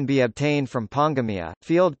also can be obtained from Pongamia,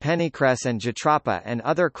 field pennycress and Jatropha, and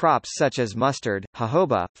other crops such as mustard,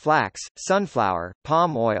 jojoba, flax, sunflower,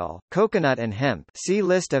 palm oil, coconut and hemp. See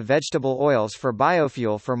list of vegetable oils for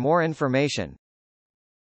biofuel for more information.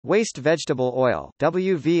 Waste vegetable oil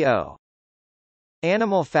 (WVO).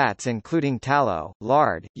 Animal fats including tallow,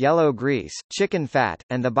 lard, yellow grease, chicken fat,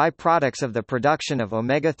 and the byproducts of the production of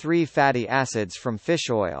omega-3 fatty acids from fish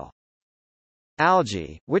oil.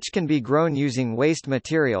 Algae, which can be grown using waste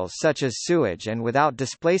materials such as sewage and without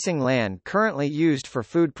displacing land currently used for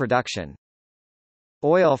food production.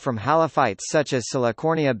 Oil from halophytes such as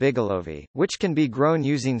Silicornia bigelovi, which can be grown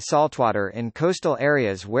using saltwater in coastal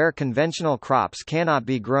areas where conventional crops cannot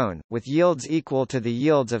be grown, with yields equal to the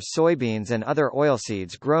yields of soybeans and other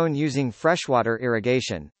oilseeds grown using freshwater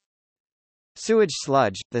irrigation. Sewage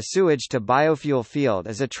sludge. The sewage to biofuel field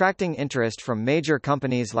is attracting interest from major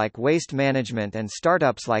companies like Waste Management and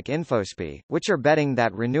startups like Infospe, which are betting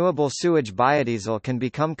that renewable sewage biodiesel can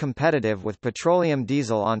become competitive with petroleum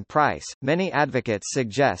diesel on price. Many advocates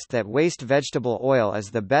suggest that waste vegetable oil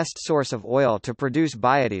is the best source of oil to produce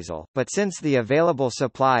biodiesel, but since the available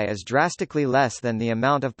supply is drastically less than the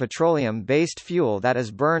amount of petroleum-based fuel that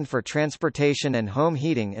is burned for transportation and home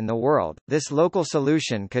heating in the world, this local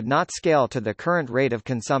solution could not scale to the current rate of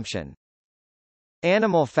consumption.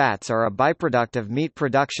 Animal fats are a byproduct of meat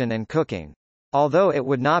production and cooking. Although it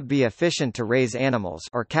would not be efficient to raise animals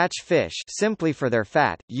or catch fish simply for their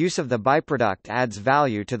fat, use of the byproduct adds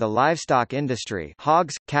value to the livestock industry: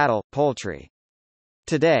 hogs, cattle, poultry.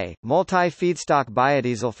 Today, multi-feedstock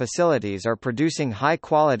biodiesel facilities are producing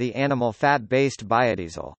high-quality animal fat-based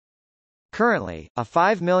biodiesel. Currently, a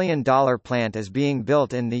 $5 million plant is being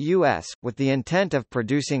built in the U.S., with the intent of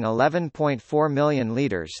producing 11.4 million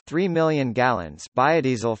liters 3 million gallons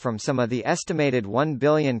biodiesel from some of the estimated 1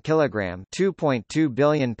 billion kilogram 2.2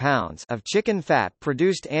 billion pounds of chicken fat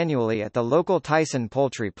produced annually at the local Tyson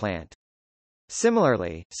poultry plant.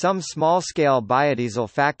 Similarly, some small-scale biodiesel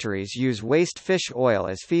factories use waste fish oil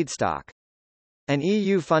as feedstock. An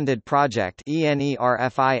EU-funded project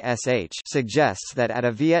ENERFISH suggests that at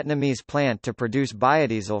a Vietnamese plant to produce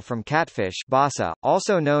biodiesel from catfish basa,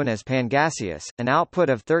 also known as pangasius, an output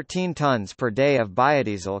of 13 tons per day of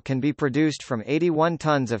biodiesel can be produced from 81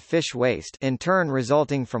 tons of fish waste, in turn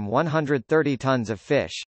resulting from 130 tons of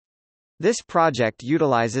fish. This project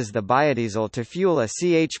utilizes the biodiesel to fuel a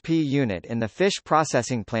CHP unit in the fish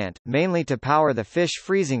processing plant, mainly to power the fish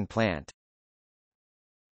freezing plant.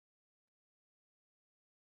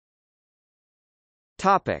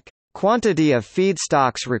 Topic: Quantity of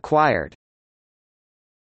feedstocks required.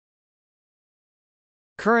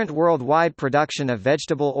 Current worldwide production of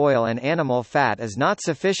vegetable oil and animal fat is not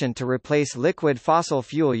sufficient to replace liquid fossil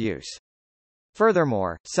fuel use.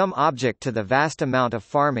 Furthermore, some object to the vast amount of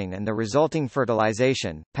farming and the resulting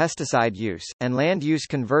fertilization, pesticide use, and land use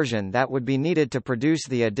conversion that would be needed to produce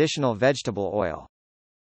the additional vegetable oil.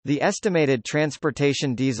 The estimated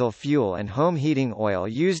transportation diesel fuel and home heating oil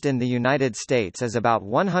used in the United States is about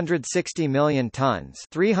 160 million tons,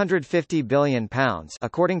 350 billion pounds,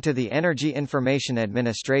 according to the Energy Information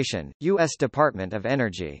Administration, U.S. Department of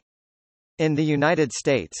Energy. In the United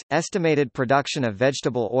States, estimated production of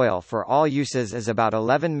vegetable oil for all uses is about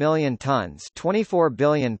 11 million tons, 24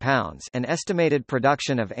 billion pounds, and estimated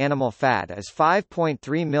production of animal fat is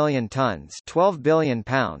 5.3 million tons, 12 billion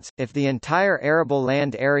pounds. If the entire arable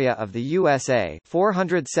land area of the USA,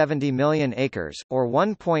 470 million acres or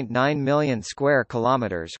 1.9 million square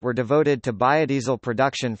kilometers, were devoted to biodiesel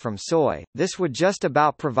production from soy, this would just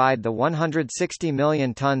about provide the 160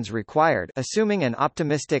 million tons required, assuming an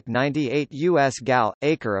optimistic 98 US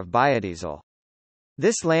gal/acre of biodiesel.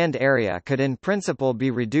 This land area could in principle be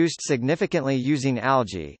reduced significantly using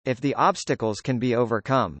algae, if the obstacles can be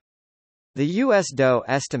overcome. The U.S. DOE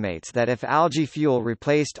estimates that if algae fuel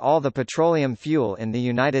replaced all the petroleum fuel in the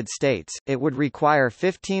United States, it would require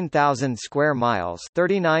 15,000 square miles,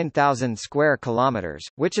 39,000 square kilometers,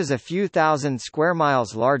 which is a few thousand square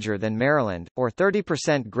miles larger than Maryland, or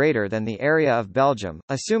 30% greater than the area of Belgium,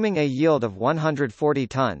 assuming a yield of 140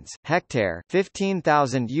 tons, hectare,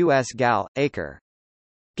 15,000 US gal/acre.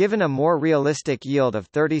 Given a more realistic yield of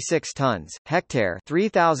 36 tons, hectare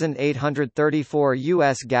 3,834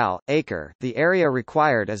 US gal/acre, the area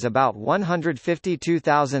required is about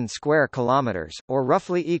 152,000 square kilometers, or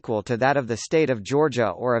roughly equal to that of the state of Georgia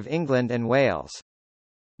or of England and Wales.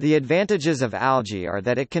 The advantages of algae are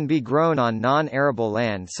that it can be grown on non-arable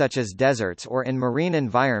land such as deserts or in marine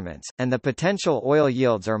environments, and the potential oil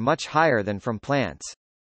yields are much higher than from plants.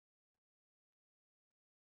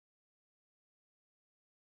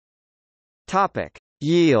 Topic: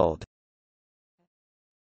 Yield.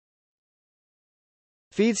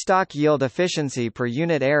 Feedstock yield efficiency per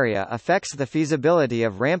unit area affects the feasibility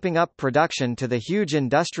of ramping up production to the huge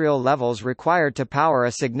industrial levels required to power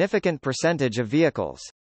a significant percentage of vehicles.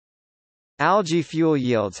 Algae fuel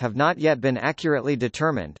yields have not yet been accurately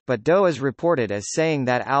determined, but DOE is reported as saying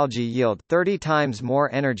that algae yield 30 times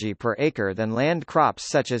more energy per acre than land crops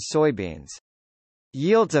such as soybeans.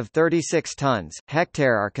 Yields of 36 tons,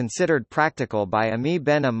 hectare are considered practical by Ami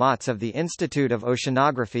Ben Amatz of the Institute of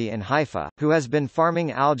Oceanography in Haifa, who has been farming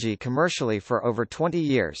algae commercially for over 20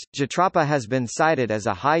 years. Jatropha has been cited as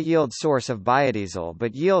a high-yield source of biodiesel,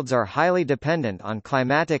 but yields are highly dependent on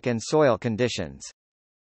climatic and soil conditions.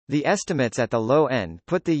 The estimates at the low end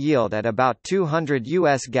put the yield at about 200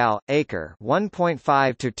 US gal/acre,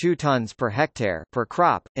 1.5 to 2 tons per hectare per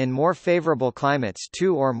crop. In more favorable climates,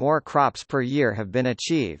 2 or more crops per year have been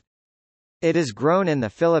achieved. It is grown in the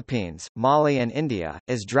Philippines, Mali and India,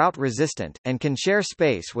 is drought-resistant, and can share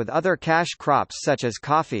space with other cash crops such as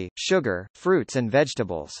coffee, sugar, fruits and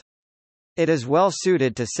vegetables. It is well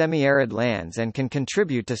suited to semi-arid lands and can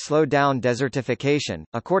contribute to slow down desertification,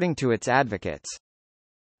 according to its advocates.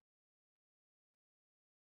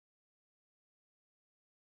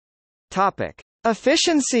 Topic: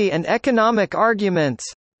 Efficiency and economic arguments.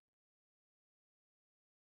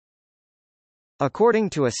 According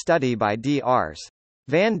to a study by Drs.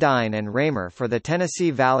 Van Dyne and Raymer for the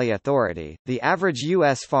Tennessee Valley Authority. The average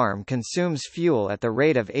U.S. farm consumes fuel at the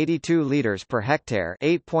rate of 82 liters per hectare,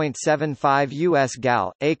 8.75 U.S.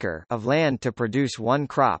 gal acre of land to produce one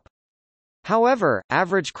crop. However,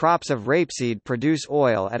 average crops of rapeseed produce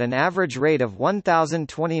oil at an average rate of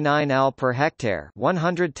 1,029 L per hectare,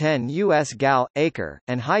 110 U.S. gal acre,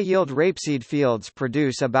 and high-yield rapeseed fields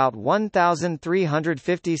produce about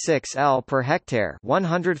 1,356 L per hectare,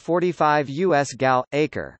 145 U.S. gal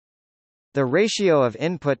acre. The ratio of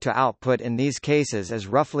input to output in these cases is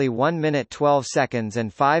roughly 1 minute 12 seconds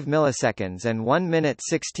and 5 milliseconds and 1 minute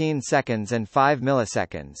 16 seconds and 5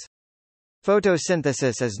 milliseconds.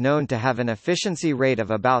 Photosynthesis is known to have an efficiency rate of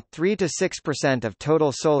about 3 to 6% of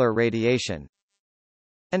total solar radiation.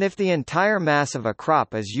 And if the entire mass of a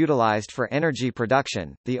crop is utilized for energy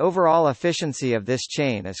production, the overall efficiency of this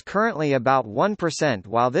chain is currently about 1%.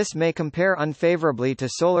 While this may compare unfavorably to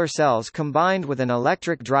solar cells combined with an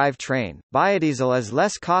electric drive train, biodiesel is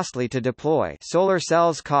less costly to deploy. Solar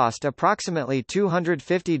cells cost approximately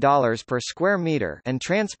 $250 per square meter, and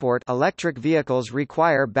transport electric vehicles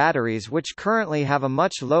require batteries which currently have a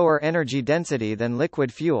much lower energy density than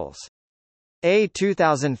liquid fuels. A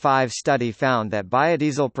 2005 study found that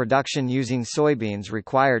biodiesel production using soybeans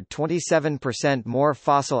required 27% more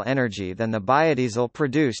fossil energy than the biodiesel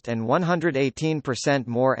produced and 118%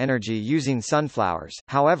 more energy using sunflowers.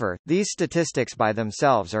 However, these statistics by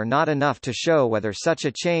themselves are not enough to show whether such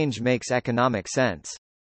a change makes economic sense.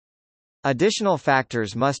 Additional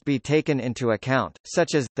factors must be taken into account,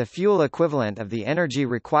 such as, the fuel equivalent of the energy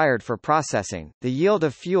required for processing, the yield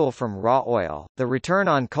of fuel from raw oil, the return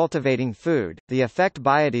on cultivating food, the effect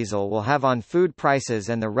biodiesel will have on food prices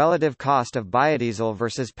and the relative cost of biodiesel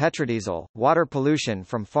versus petrodiesel, water pollution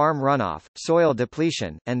from farm runoff, soil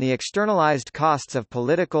depletion, and the externalized costs of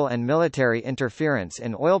political and military interference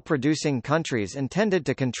in oil-producing countries intended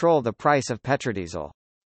to control the price of petrodiesel.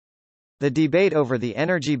 The debate over the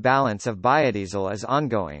energy balance of biodiesel is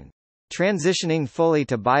ongoing. Transitioning fully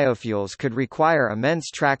to biofuels could require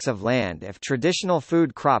immense tracts of land if traditional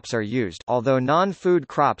food crops are used, although non-food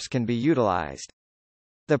crops can be utilized.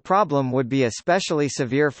 The problem would be especially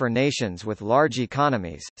severe for nations with large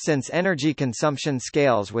economies, since energy consumption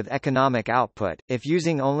scales with economic output. If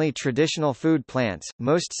using only traditional food plants,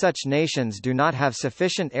 most such nations do not have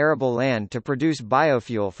sufficient arable land to produce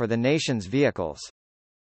biofuel for the nation's vehicles.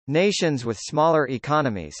 Nations with smaller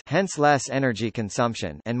economies, hence less energy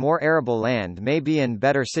consumption, and more arable land may be in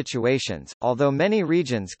better situations, although many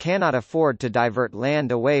regions cannot afford to divert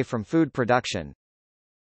land away from food production.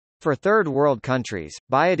 For third world countries,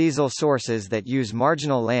 biodiesel sources that use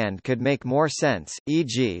marginal land could make more sense,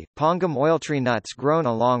 e.g., Pongam oiltree nuts grown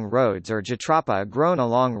along roads or Jatropha grown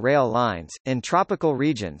along rail lines. In tropical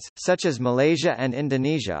regions, such as Malaysia and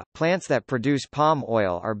Indonesia, plants that produce palm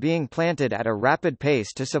oil are being planted at a rapid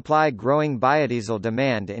pace to supply growing biodiesel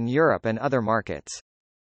demand in Europe and other markets.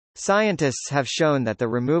 Scientists have shown that the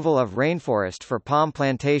removal of rainforest for palm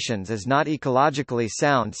plantations is not ecologically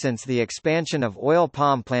sound since the expansion of oil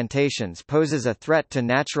palm plantations poses a threat to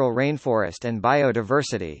natural rainforest and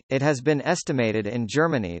biodiversity. It has been estimated in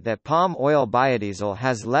Germany that palm oil biodiesel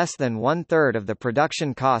has less than one-third of the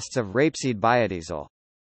production costs of rapeseed biodiesel.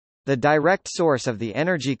 The direct source of the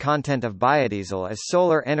energy content of biodiesel is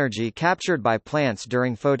solar energy captured by plants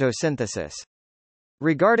during photosynthesis.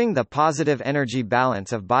 Regarding the positive energy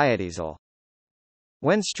balance of biodiesel,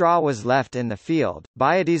 when straw was left in the field,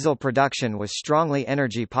 biodiesel production was strongly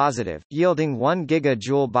energy positive, yielding 1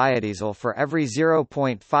 gigajoule biodiesel for every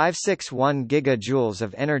 0.561 gigajoules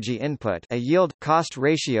of energy input, a yield-cost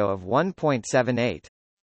ratio of 1.78.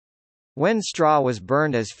 When straw was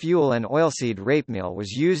burned as fuel and oilseed rapemeal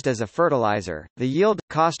was used as a fertilizer, the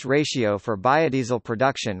yield-cost ratio for biodiesel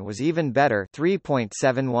production was even better,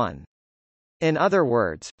 3.71. In other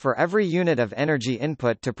words, for every unit of energy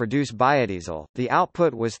input to produce biodiesel, the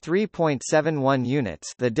output was 3.71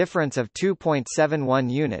 units. The difference of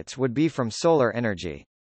 2.71 units would be from solar energy.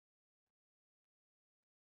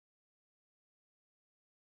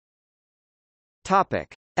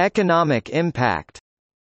 Topic: Economic impact.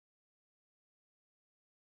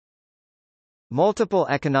 Multiple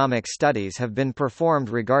economic studies have been performed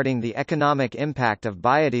regarding the economic impact of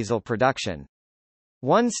biodiesel production.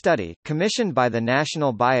 One study, commissioned by the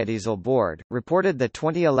National Biodiesel Board, reported the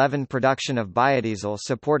 2011 production of biodiesel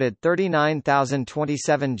supported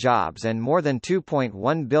 39,027 jobs and more than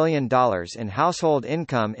 $2.1 billion in household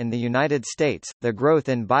income in the United States. The growth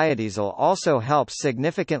in biodiesel also helps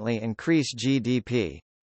significantly increase GDP.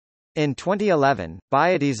 In 2011,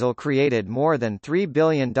 biodiesel created more than $3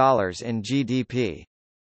 billion in GDP.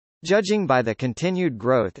 Judging by the continued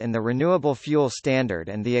growth in the renewable fuel standard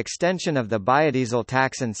and the extension of the biodiesel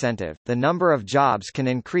tax incentive, the number of jobs can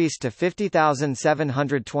increase to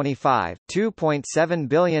 50,725, $2.7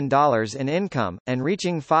 billion in income, and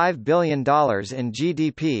reaching $5 billion in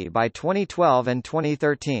GDP by 2012 and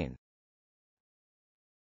 2013.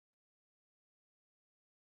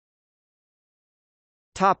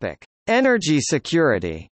 Topic: Energy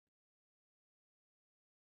security.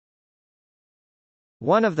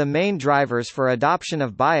 One of the main drivers for adoption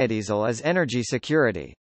of biodiesel is energy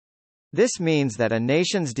security. This means that a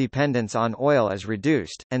nation's dependence on oil is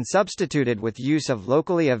reduced, and substituted with use of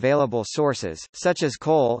locally available sources, such as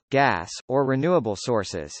coal, gas, or renewable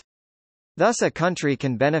sources. Thus a country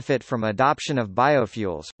can benefit from adoption of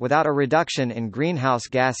biofuels, without a reduction in greenhouse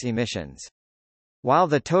gas emissions. While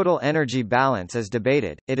the total energy balance is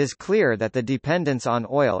debated, it is clear that the dependence on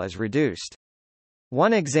oil is reduced.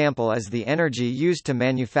 One example is the energy used to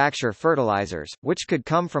manufacture fertilizers, which could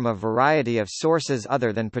come from a variety of sources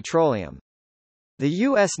other than petroleum. The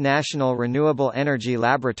U.S. National Renewable Energy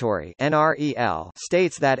Laboratory (NREL)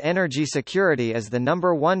 states that energy security is the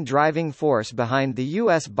 #1 driving force behind the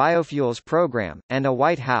U.S. biofuels program, and a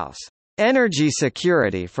White House energy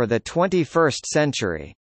security for the 21st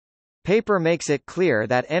century paper makes it clear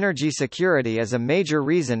that energy security is a major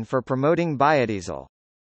reason for promoting biodiesel.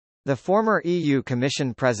 The former EU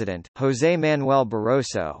Commission President, José Manuel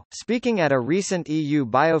Barroso, speaking at a recent EU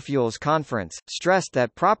biofuels conference, stressed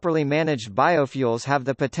that properly managed biofuels have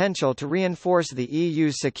the potential to reinforce the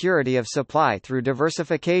EU's security of supply through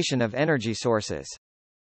diversification of energy sources.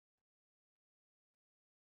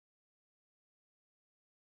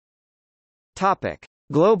 Topic: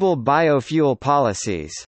 Global biofuel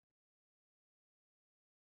policies.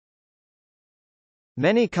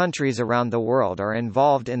 Many countries around the world are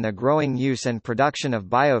involved in the growing use and production of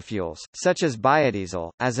biofuels, such as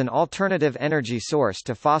biodiesel, as an alternative energy source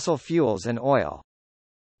to fossil fuels and oil.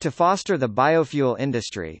 To foster the biofuel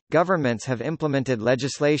industry, governments have implemented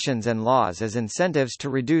legislations and laws as incentives to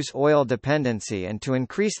reduce oil dependency and to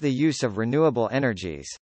increase the use of renewable energies.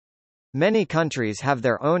 Many countries have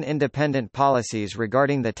their own independent policies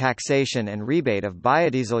regarding the taxation and rebate of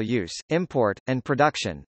biodiesel use, import, and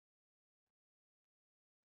production.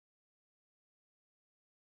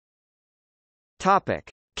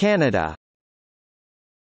 Canada.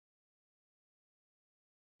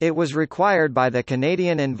 It was required by the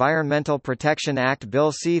Canadian Environmental Protection Act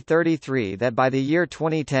Bill C-33 that by the year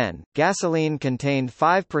 2010, gasoline contained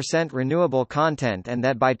 5% renewable content and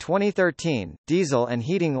that by 2013, diesel and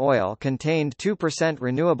heating oil contained 2%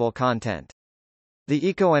 renewable content.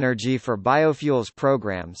 The Ecoenergy for Biofuels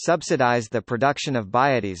program subsidized the production of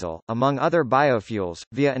biodiesel, among other biofuels,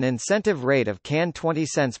 via an incentive rate of CAN 20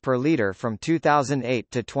 cents per litre from 2008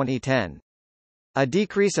 to 2010. A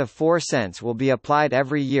decrease of 4 cents will be applied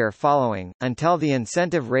every year following, until the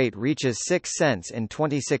incentive rate reaches 6 cents in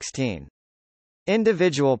 2016.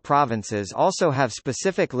 Individual provinces also have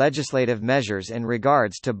specific legislative measures in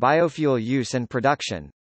regards to biofuel use and production.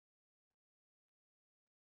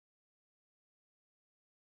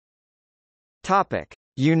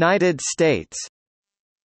 United States.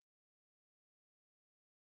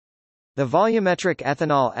 The volumetric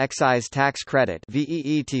ethanol excise tax credit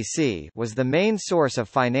 (VEETC) was the main source of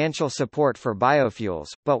financial support for biofuels,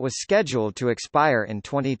 but was scheduled to expire in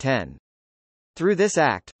 2010. Through this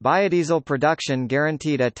act, biodiesel production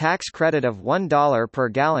guaranteed a tax credit of $1 per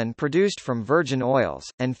gallon produced from virgin oils,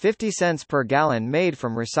 and 50 cents per gallon made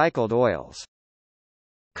from recycled oils.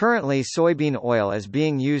 Currently soybean oil is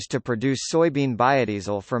being used to produce soybean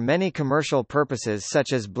biodiesel for many commercial purposes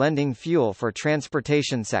such as blending fuel for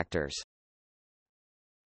transportation sectors.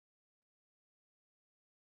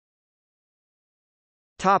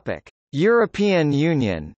 European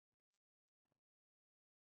Union.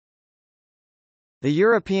 The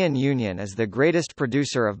European Union is the greatest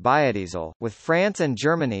producer of biodiesel, with France and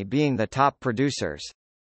Germany being the top producers.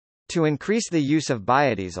 To increase the use of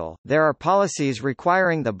biodiesel, there are policies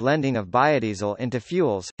requiring the blending of biodiesel into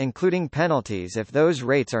fuels, including penalties if those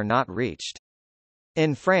rates are not reached.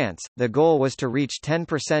 In France, the goal was to reach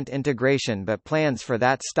 10% integration, but plans for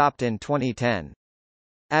that stopped in 2010.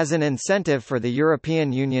 As an incentive for the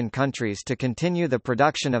European Union countries to continue the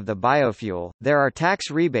production of the biofuel, there are tax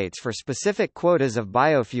rebates for specific quotas of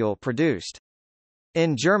biofuel produced.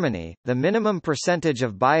 In Germany, the minimum percentage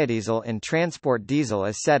of biodiesel in transport diesel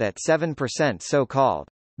is set at 7%, so-called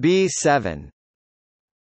B7.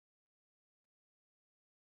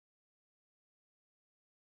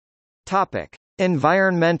 Topic: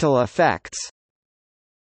 Environmental effects.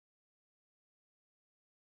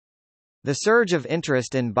 The surge of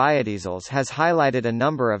interest in biodiesels has highlighted a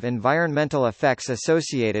number of environmental effects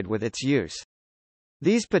associated with its use.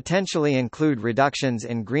 These potentially include reductions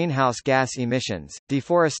in greenhouse gas emissions,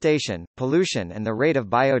 deforestation, pollution and the rate of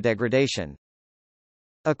biodegradation.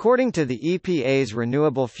 According to the EPA's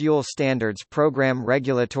Renewable Fuel Standards Program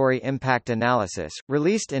Regulatory Impact Analysis,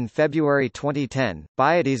 released in February 2010,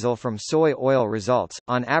 biodiesel from soy oil results,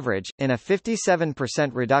 on average, in a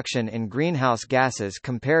 57% reduction in greenhouse gases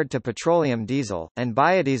compared to petroleum diesel, and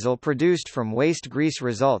biodiesel produced from waste grease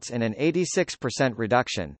results in an 86%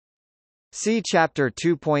 reduction. See Chapter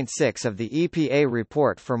 2.6 of the EPA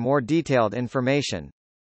report for more detailed information.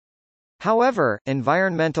 However,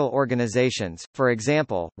 environmental organizations, for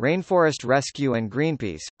example, Rainforest Rescue and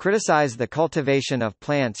Greenpeace, criticize the cultivation of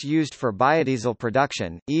plants used for biodiesel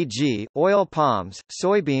production, e.g., oil palms,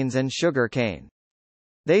 soybeans and sugar cane.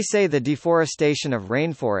 They say the deforestation of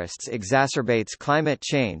rainforests exacerbates climate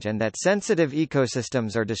change and that sensitive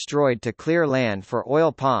ecosystems are destroyed to clear land for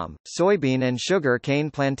oil palm, soybean and sugar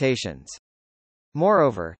cane plantations.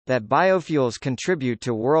 Moreover, that biofuels contribute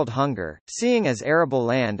to world hunger, seeing as arable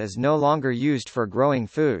land is no longer used for growing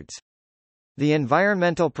foods. The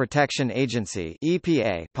Environmental Protection Agency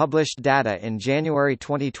 (EPA) published data in January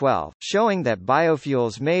 2012, showing that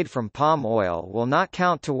biofuels made from palm oil will not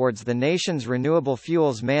count towards the nation's renewable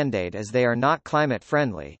fuels mandate as they are not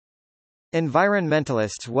climate-friendly.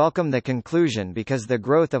 Environmentalists welcome the conclusion because the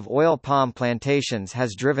growth of oil palm plantations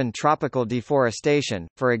has driven tropical deforestation,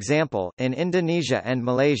 for example, in Indonesia and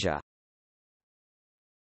Malaysia.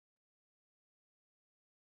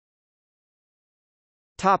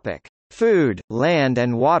 Topic: Food, land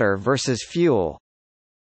and water versus fuel.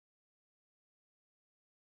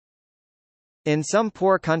 In some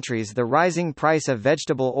poor countries, the rising price of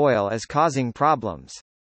vegetable oil is causing problems.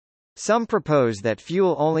 Some propose that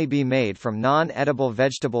fuel only be made from non-edible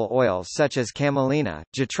vegetable oils such as camelina,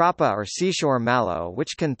 jatropha or seashore mallow,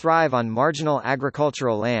 which can thrive on marginal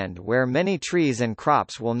agricultural land where many trees and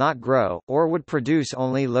crops will not grow, or would produce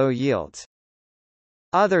only low yields.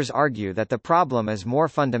 Others argue that the problem is more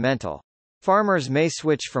fundamental. Farmers may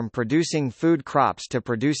switch from producing food crops to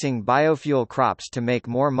producing biofuel crops to make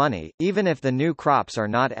more money, even if the new crops are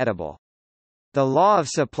not edible. The law of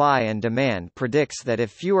supply and demand predicts that if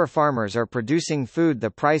fewer farmers are producing food, the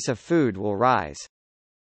price of food will rise.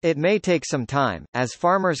 It may take some time, as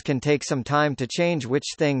farmers can take some time to change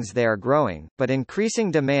which things they are growing, but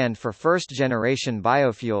increasing demand for first-generation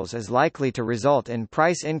biofuels is likely to result in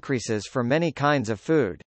price increases for many kinds of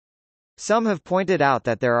food. Some have pointed out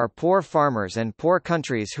that there are poor farmers and poor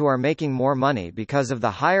countries who are making more money because of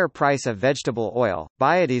the higher price of vegetable oil.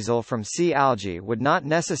 Biodiesel from sea algae would not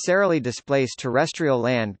necessarily displace terrestrial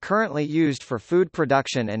land currently used for food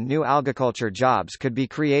production, and new algaculture jobs could be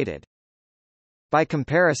created. By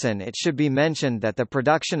comparison, it should be mentioned that the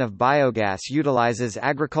production of biogas utilizes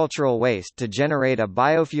agricultural waste to generate a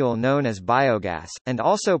biofuel known as biogas, and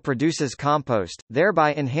also produces compost,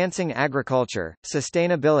 thereby enhancing agriculture,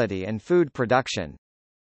 sustainability and food production.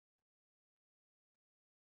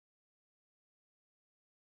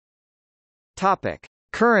 Topic: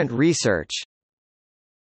 Current research.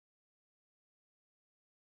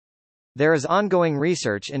 There is ongoing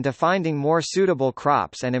research into finding more suitable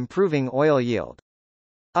crops and improving oil yield.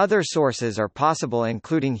 Other sources are possible,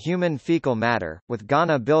 including human fecal matter, with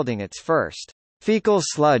Ghana building its first fecal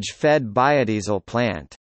sludge-fed biodiesel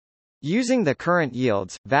plant. Using the current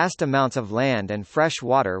yields, vast amounts of land and fresh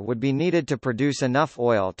water would be needed to produce enough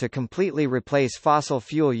oil to completely replace fossil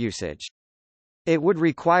fuel usage. It would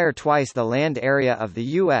require twice the land area of the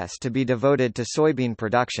U.S. to be devoted to soybean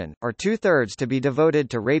production, or two-thirds to be devoted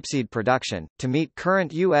to rapeseed production, to meet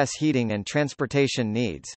current U.S. heating and transportation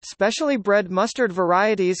needs. Specially bred mustard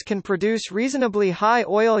varieties can produce reasonably high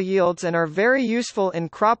oil yields and are very useful in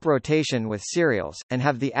crop rotation with cereals, and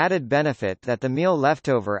have the added benefit that the meal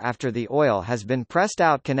leftover after the oil has been pressed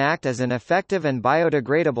out can act as an effective and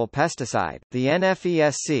biodegradable pesticide. The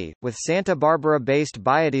NFESC, with Santa Barbara-based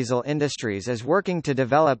Biodiesel Industries, is working to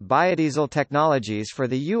develop biodiesel technologies for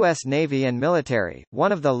the U.S. Navy and military,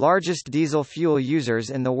 one of the largest diesel fuel users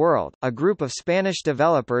in the world. A group of Spanish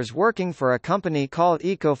developers working for a company called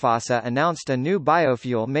Ecofasa announced a new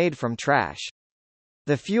biofuel made from trash.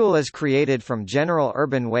 The fuel is created from general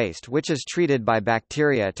urban waste which is treated by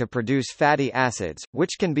bacteria to produce fatty acids,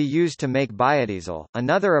 which can be used to make biodiesel.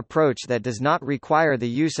 Another approach that does not require the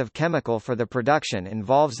use of chemical for the production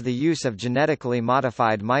involves the use of genetically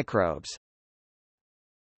modified microbes.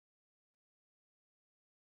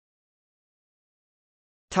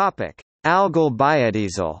 Topic: Algal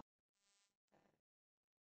biodiesel.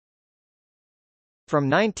 From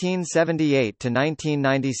 1978 to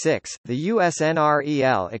 1996, the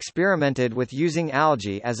USNREL experimented with using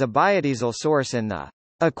algae as a biodiesel source in the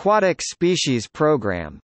Aquatic Species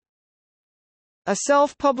Program. A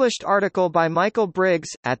self-published article by Michael Briggs,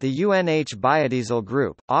 at the UNH Biodiesel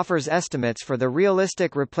Group, offers estimates for the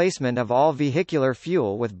realistic replacement of all vehicular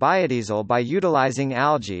fuel with biodiesel by utilizing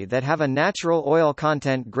algae that have a natural oil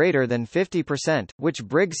content greater than 50%, which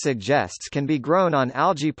Briggs suggests can be grown on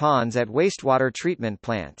algae ponds at wastewater treatment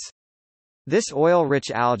plants. This oil-rich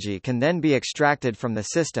algae can then be extracted from the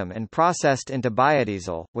system and processed into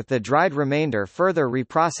biodiesel, with the dried remainder further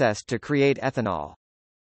reprocessed to create ethanol.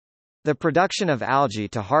 The production of algae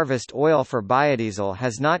to harvest oil for biodiesel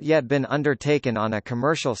has not yet been undertaken on a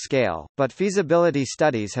commercial scale, but feasibility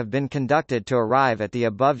studies have been conducted to arrive at the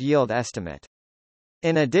above yield estimate.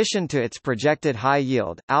 In addition to its projected high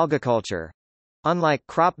yield, algaculture, unlike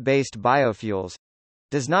crop-based biofuels,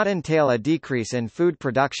 does not entail a decrease in food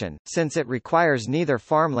production, since it requires neither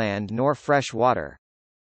farmland nor fresh water.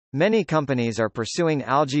 Many companies are pursuing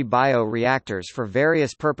algae bioreactors for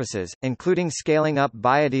various purposes, including scaling up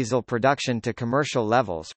biodiesel production to commercial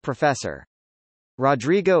levels. Professor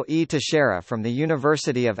Rodrigo E. Teixeira from the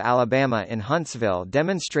University of Alabama in Huntsville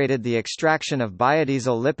demonstrated the extraction of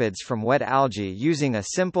biodiesel lipids from wet algae using a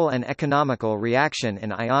simple and economical reaction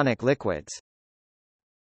in ionic liquids.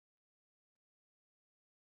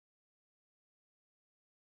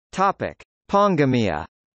 Topic: Pongamia.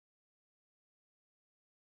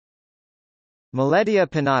 Miletia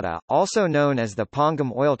pinnata, also known as the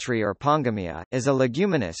pongam oil tree or Pongamia, is a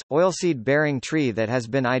leguminous, oilseed-bearing tree that has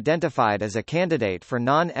been identified as a candidate for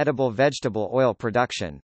non-edible vegetable oil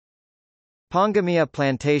production. Pongamia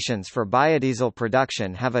plantations for biodiesel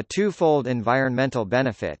production have a twofold environmental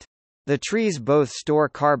benefit. The trees both store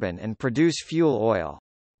carbon and produce fuel oil.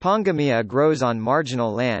 Pongamia grows on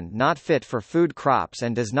marginal land not fit for food crops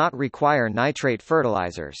and does not require nitrate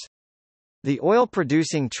fertilizers. The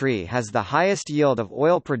oil-producing tree has the highest yield of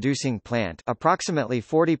oil-producing plant, approximately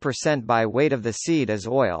 40% by weight of the seed as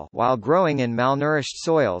oil, while growing in malnourished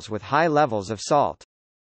soils with high levels of salt.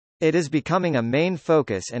 It is becoming a main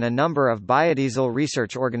focus in a number of biodiesel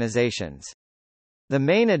research organizations. The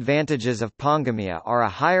main advantages of Pongamia are a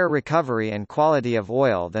higher recovery and quality of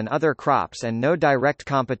oil than other crops and no direct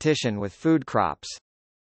competition with food crops.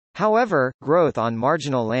 However, growth on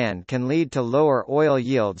marginal land can lead to lower oil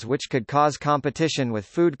yields, which could cause competition with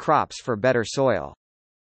food crops for better soil.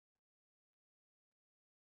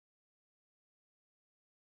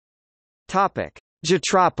 Topic: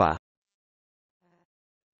 Jatropha.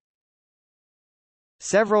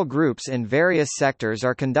 Several groups in various sectors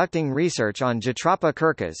are conducting research on Jatropha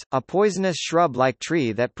curcas, a poisonous shrub-like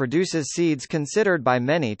tree that produces seeds considered by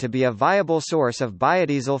many to be a viable source of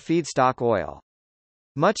biodiesel feedstock oil.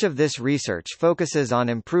 Much of this research focuses on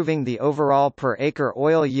improving the overall per-acre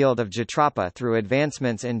oil yield of Jatropha through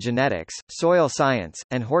advancements in genetics, soil science,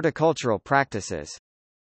 and horticultural practices.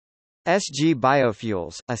 SG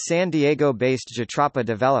Biofuels, a San Diego-based Jatropha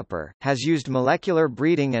developer, has used molecular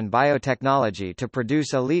breeding and biotechnology to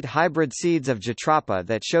produce elite hybrid seeds of Jatropha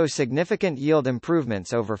that show significant yield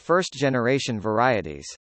improvements over first-generation varieties.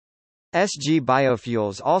 SG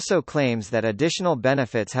Biofuels also claims that additional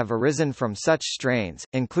benefits have arisen from such strains,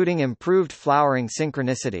 including improved flowering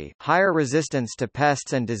synchronicity, higher resistance to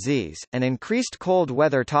pests and disease, and increased cold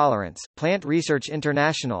weather tolerance. Plant Research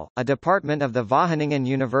International, a department of the Wageningen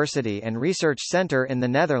University and Research Center in the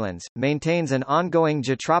Netherlands, maintains an ongoing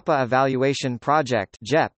Jatropha evaluation project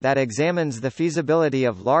 (JEP) that examines the feasibility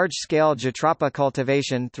of large-scale Jatropha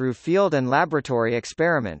cultivation through field and laboratory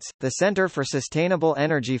experiments. The Center for Sustainable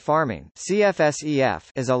Energy Farming (CFSEF)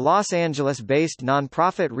 is a Los Angeles-based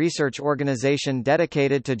nonprofit research organization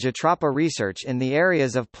dedicated to Jatropha research in the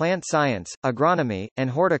areas of plant science, agronomy, and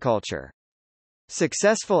horticulture.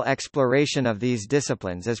 Successful exploration of these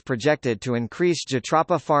disciplines is projected to increase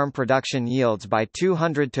Jatropha farm production yields by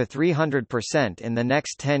 200 to 300% in the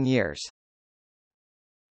next 10 years.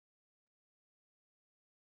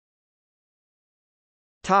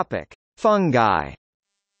 Topic: Fungi.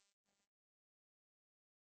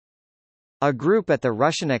 A group at the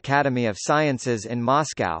Russian Academy of Sciences in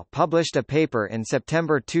Moscow published a paper in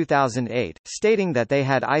September 2008, stating that they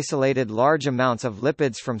had isolated large amounts of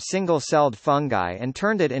lipids from single-celled fungi and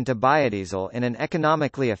turned it into biodiesel in an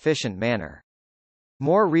economically efficient manner.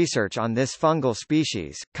 More research on this fungal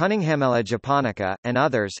species, Cunninghamella japonica, and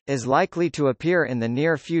others, is likely to appear in the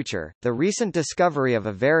near future. The recent discovery of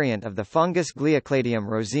a variant of the fungus Gliocladium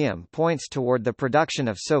roseum points toward the production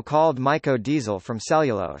of so-called mycodiesel from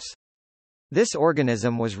cellulose. This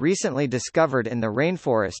organism was recently discovered in the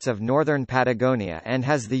rainforests of northern Patagonia and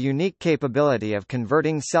has the unique capability of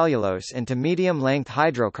converting cellulose into medium-length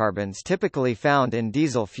hydrocarbons typically found in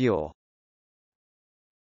diesel fuel.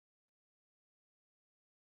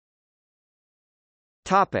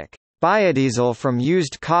 Topic: Biodiesel from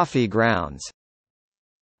used coffee grounds.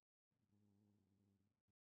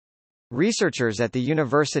 Researchers at the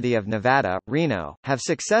University of Nevada, Reno, have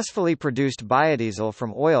successfully produced biodiesel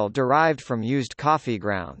from oil derived from used coffee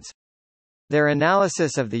grounds. Their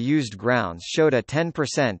analysis of the used grounds showed a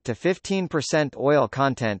 10% to 15% oil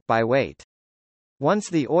content by weight. Once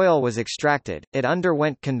the oil was extracted, it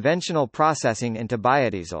underwent conventional processing into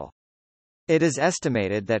biodiesel. It is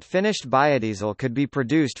estimated that finished biodiesel could be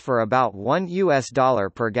produced for about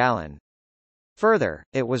 $1 per gallon. Further,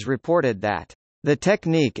 it was reported that the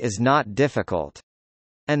technique is not difficult,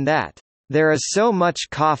 and that there is so much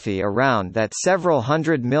coffee around that several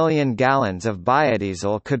 100 million gallons of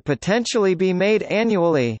biodiesel could potentially be made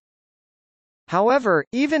annually. However,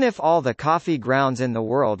 even if all the coffee grounds in the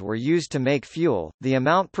world were used to make fuel, the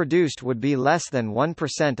amount produced would be less than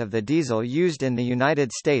 1% of the diesel used in the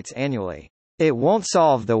United States annually. It won't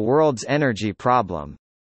solve the world's energy problem,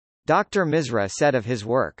 Dr. Misra said of his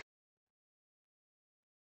work.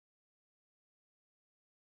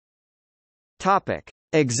 Topic: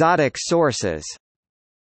 Exotic sources.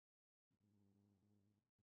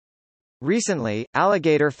 Recently,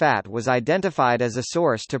 alligator fat was identified as a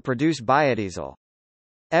source to produce biodiesel.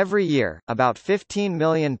 Every year, about 15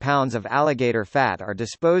 million pounds of alligator fat are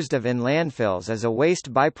disposed of in landfills as a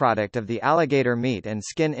waste byproduct of the alligator meat and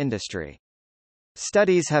skin industry.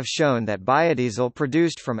 Studies have shown that biodiesel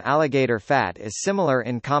produced from alligator fat is similar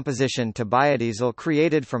in composition to biodiesel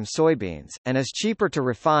created from soybeans, and is cheaper to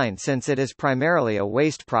refine since it is primarily a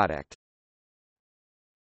waste product.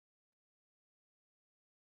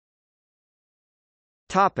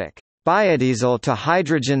 Topic: Biodiesel to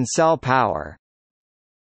hydrogen cell power.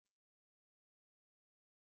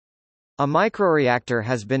 A microreactor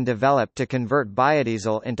has been developed to convert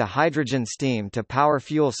biodiesel into hydrogen steam to power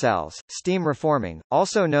fuel cells. Steam reforming,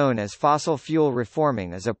 also known as fossil fuel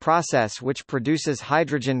reforming, is a process which produces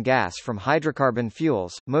hydrogen gas from hydrocarbon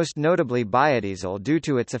fuels, most notably biodiesel due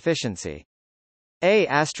to its efficiency. A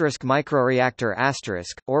microreactor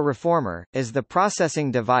or reformer, is the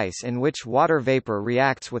processing device in which water vapor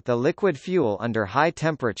reacts with the liquid fuel under high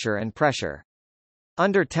temperature and pressure.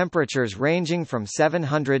 Under temperatures ranging from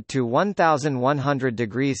 700 to 1100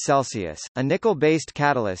 degrees Celsius, a nickel-based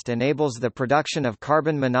catalyst enables the production of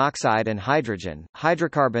carbon monoxide and hydrogen,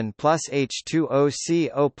 hydrocarbon plus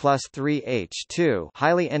H2O plus 3H2,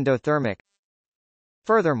 highly endothermic.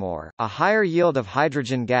 Furthermore, a higher yield of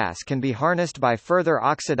hydrogen gas can be harnessed by further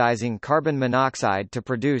oxidizing carbon monoxide to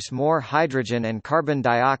produce more hydrogen and carbon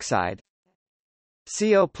dioxide.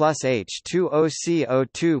 CO plus H2O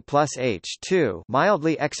CO2 plus H2,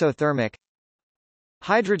 mildly exothermic.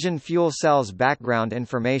 Hydrogen fuel cells. Background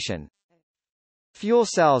information. Fuel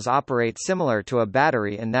cells operate similar to a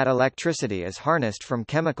battery in that electricity is harnessed from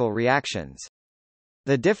chemical reactions.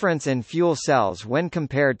 The difference in fuel cells when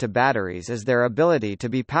compared to batteries is their ability to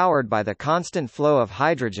be powered by the constant flow of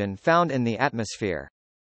hydrogen found in the atmosphere.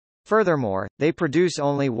 Furthermore, they produce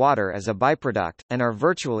only water as a byproduct, and are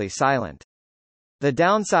virtually silent. The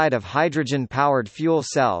downside of hydrogen-powered fuel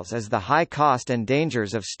cells is the high cost and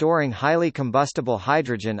dangers of storing highly combustible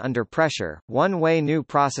hydrogen under pressure. One way new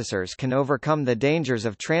processors can overcome the dangers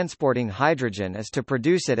of transporting hydrogen is to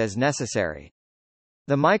produce it as necessary.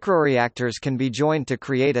 The microreactors can be joined to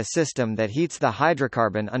create a system that heats the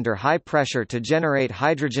hydrocarbon under high pressure to generate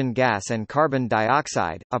hydrogen gas and carbon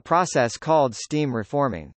dioxide, a process called steam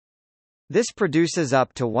reforming. This produces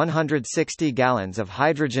up to 160 gallons of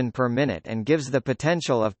hydrogen per minute and gives the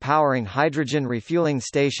potential of powering hydrogen refueling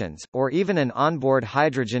stations, or even an onboard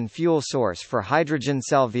hydrogen fuel source for hydrogen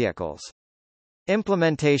cell vehicles.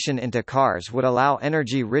 Implementation into cars would allow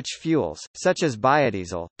energy-rich fuels, such as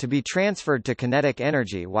biodiesel, to be transferred to kinetic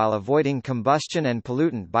energy while avoiding combustion and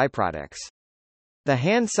pollutant byproducts. The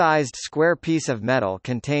hand-sized square piece of metal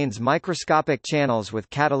contains microscopic channels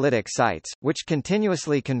with catalytic sites, which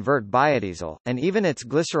continuously convert biodiesel, and even its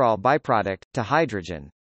glycerol byproduct, to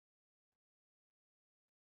hydrogen.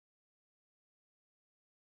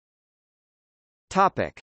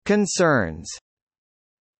 Topic: Concerns.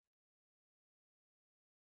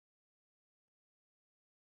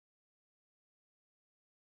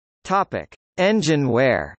 Topic: Engine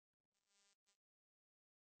wear.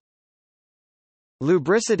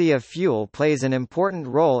 Lubricity of fuel plays an important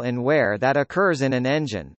role in wear that occurs in an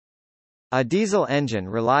engine. A diesel engine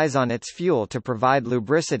relies on its fuel to provide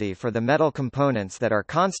lubricity for the metal components that are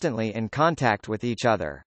constantly in contact with each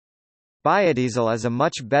other. Biodiesel is a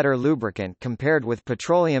much better lubricant compared with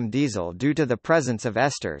petroleum diesel due to the presence of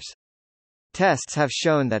esters. Tests have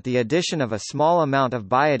shown that the addition of a small amount of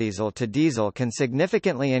biodiesel to diesel can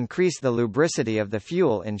significantly increase the lubricity of the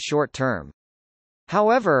fuel in short term.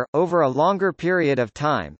 However, over a longer period of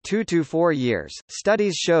time, 2 to 4 years,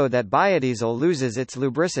 studies show that biodiesel loses its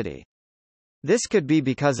lubricity. This could be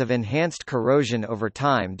because of enhanced corrosion over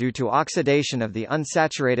time due to oxidation of the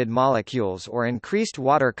unsaturated molecules or increased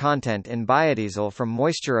water content in biodiesel from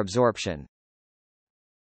moisture absorption.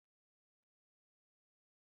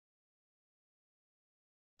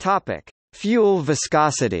 Topic: Fuel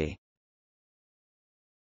viscosity.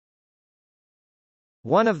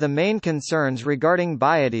 One of the main concerns regarding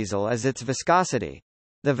biodiesel is its viscosity.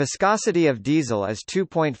 The viscosity of diesel is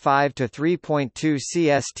 2.5 to 3.2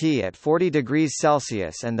 cst at 40 degrees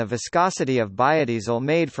Celsius, and the viscosity of biodiesel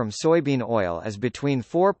made from soybean oil is between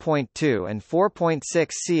 4.2 and 4.6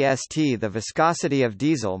 cst. The viscosity of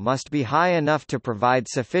diesel must be high enough to provide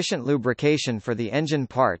sufficient lubrication for the engine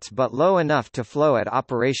parts but low enough to flow at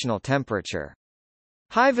operational temperature.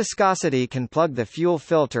 High viscosity can plug the fuel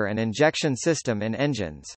filter and injection system in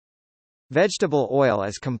engines. Vegetable oil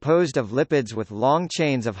is composed of lipids with long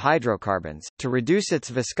chains of hydrocarbons. To reduce its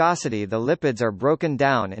viscosity, the lipids are broken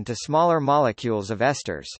down into smaller molecules of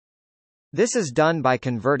esters. This is done by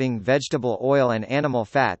converting vegetable oil and animal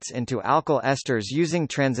fats into alkyl esters using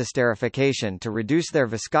transesterification to reduce their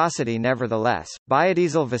viscosity. Nevertheless,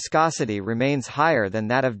 biodiesel viscosity remains higher than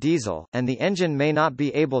that of diesel, and the engine may not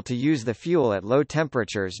be able to use the fuel at low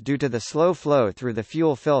temperatures due to the slow flow through the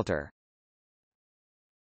fuel filter.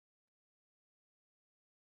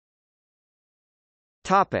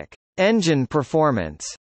 Topic: Engine performance.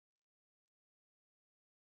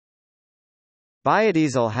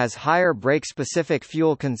 Biodiesel has higher brake-specific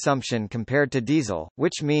fuel consumption compared to diesel,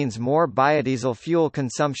 which means more biodiesel fuel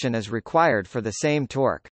consumption is required for the same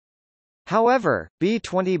torque. However,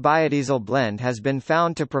 B20 biodiesel blend has been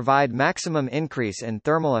found to provide maximum increase in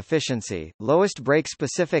thermal efficiency, lowest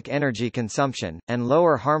brake-specific energy consumption, and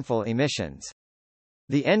lower harmful emissions.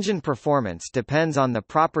 The engine performance depends on the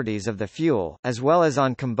properties of the fuel, as well as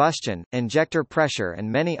on combustion, injector pressure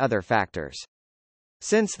and many other factors.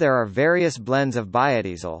 Since there are various blends of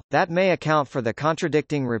biodiesel, that may account for the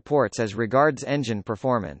contradicting reports as regards engine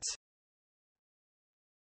performance.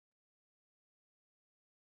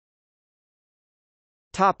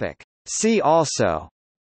 Topic: See also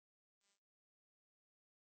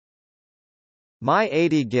My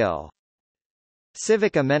 80 Gil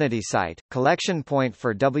Civic amenity site, collection point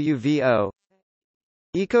for WVO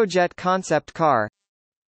EcoJet concept car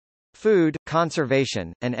Food,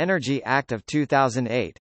 Conservation, and Energy Act of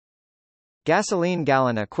 2008 Gasoline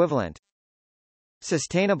gallon equivalent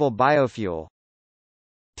Sustainable biofuel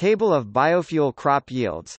Table of biofuel crop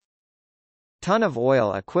yields Ton of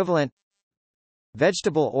oil equivalent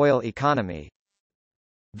Vegetable oil economy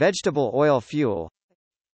Vegetable oil fuel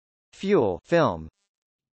Fuel film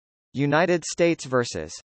United States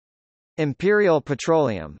vs. Imperial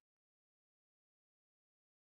Petroleum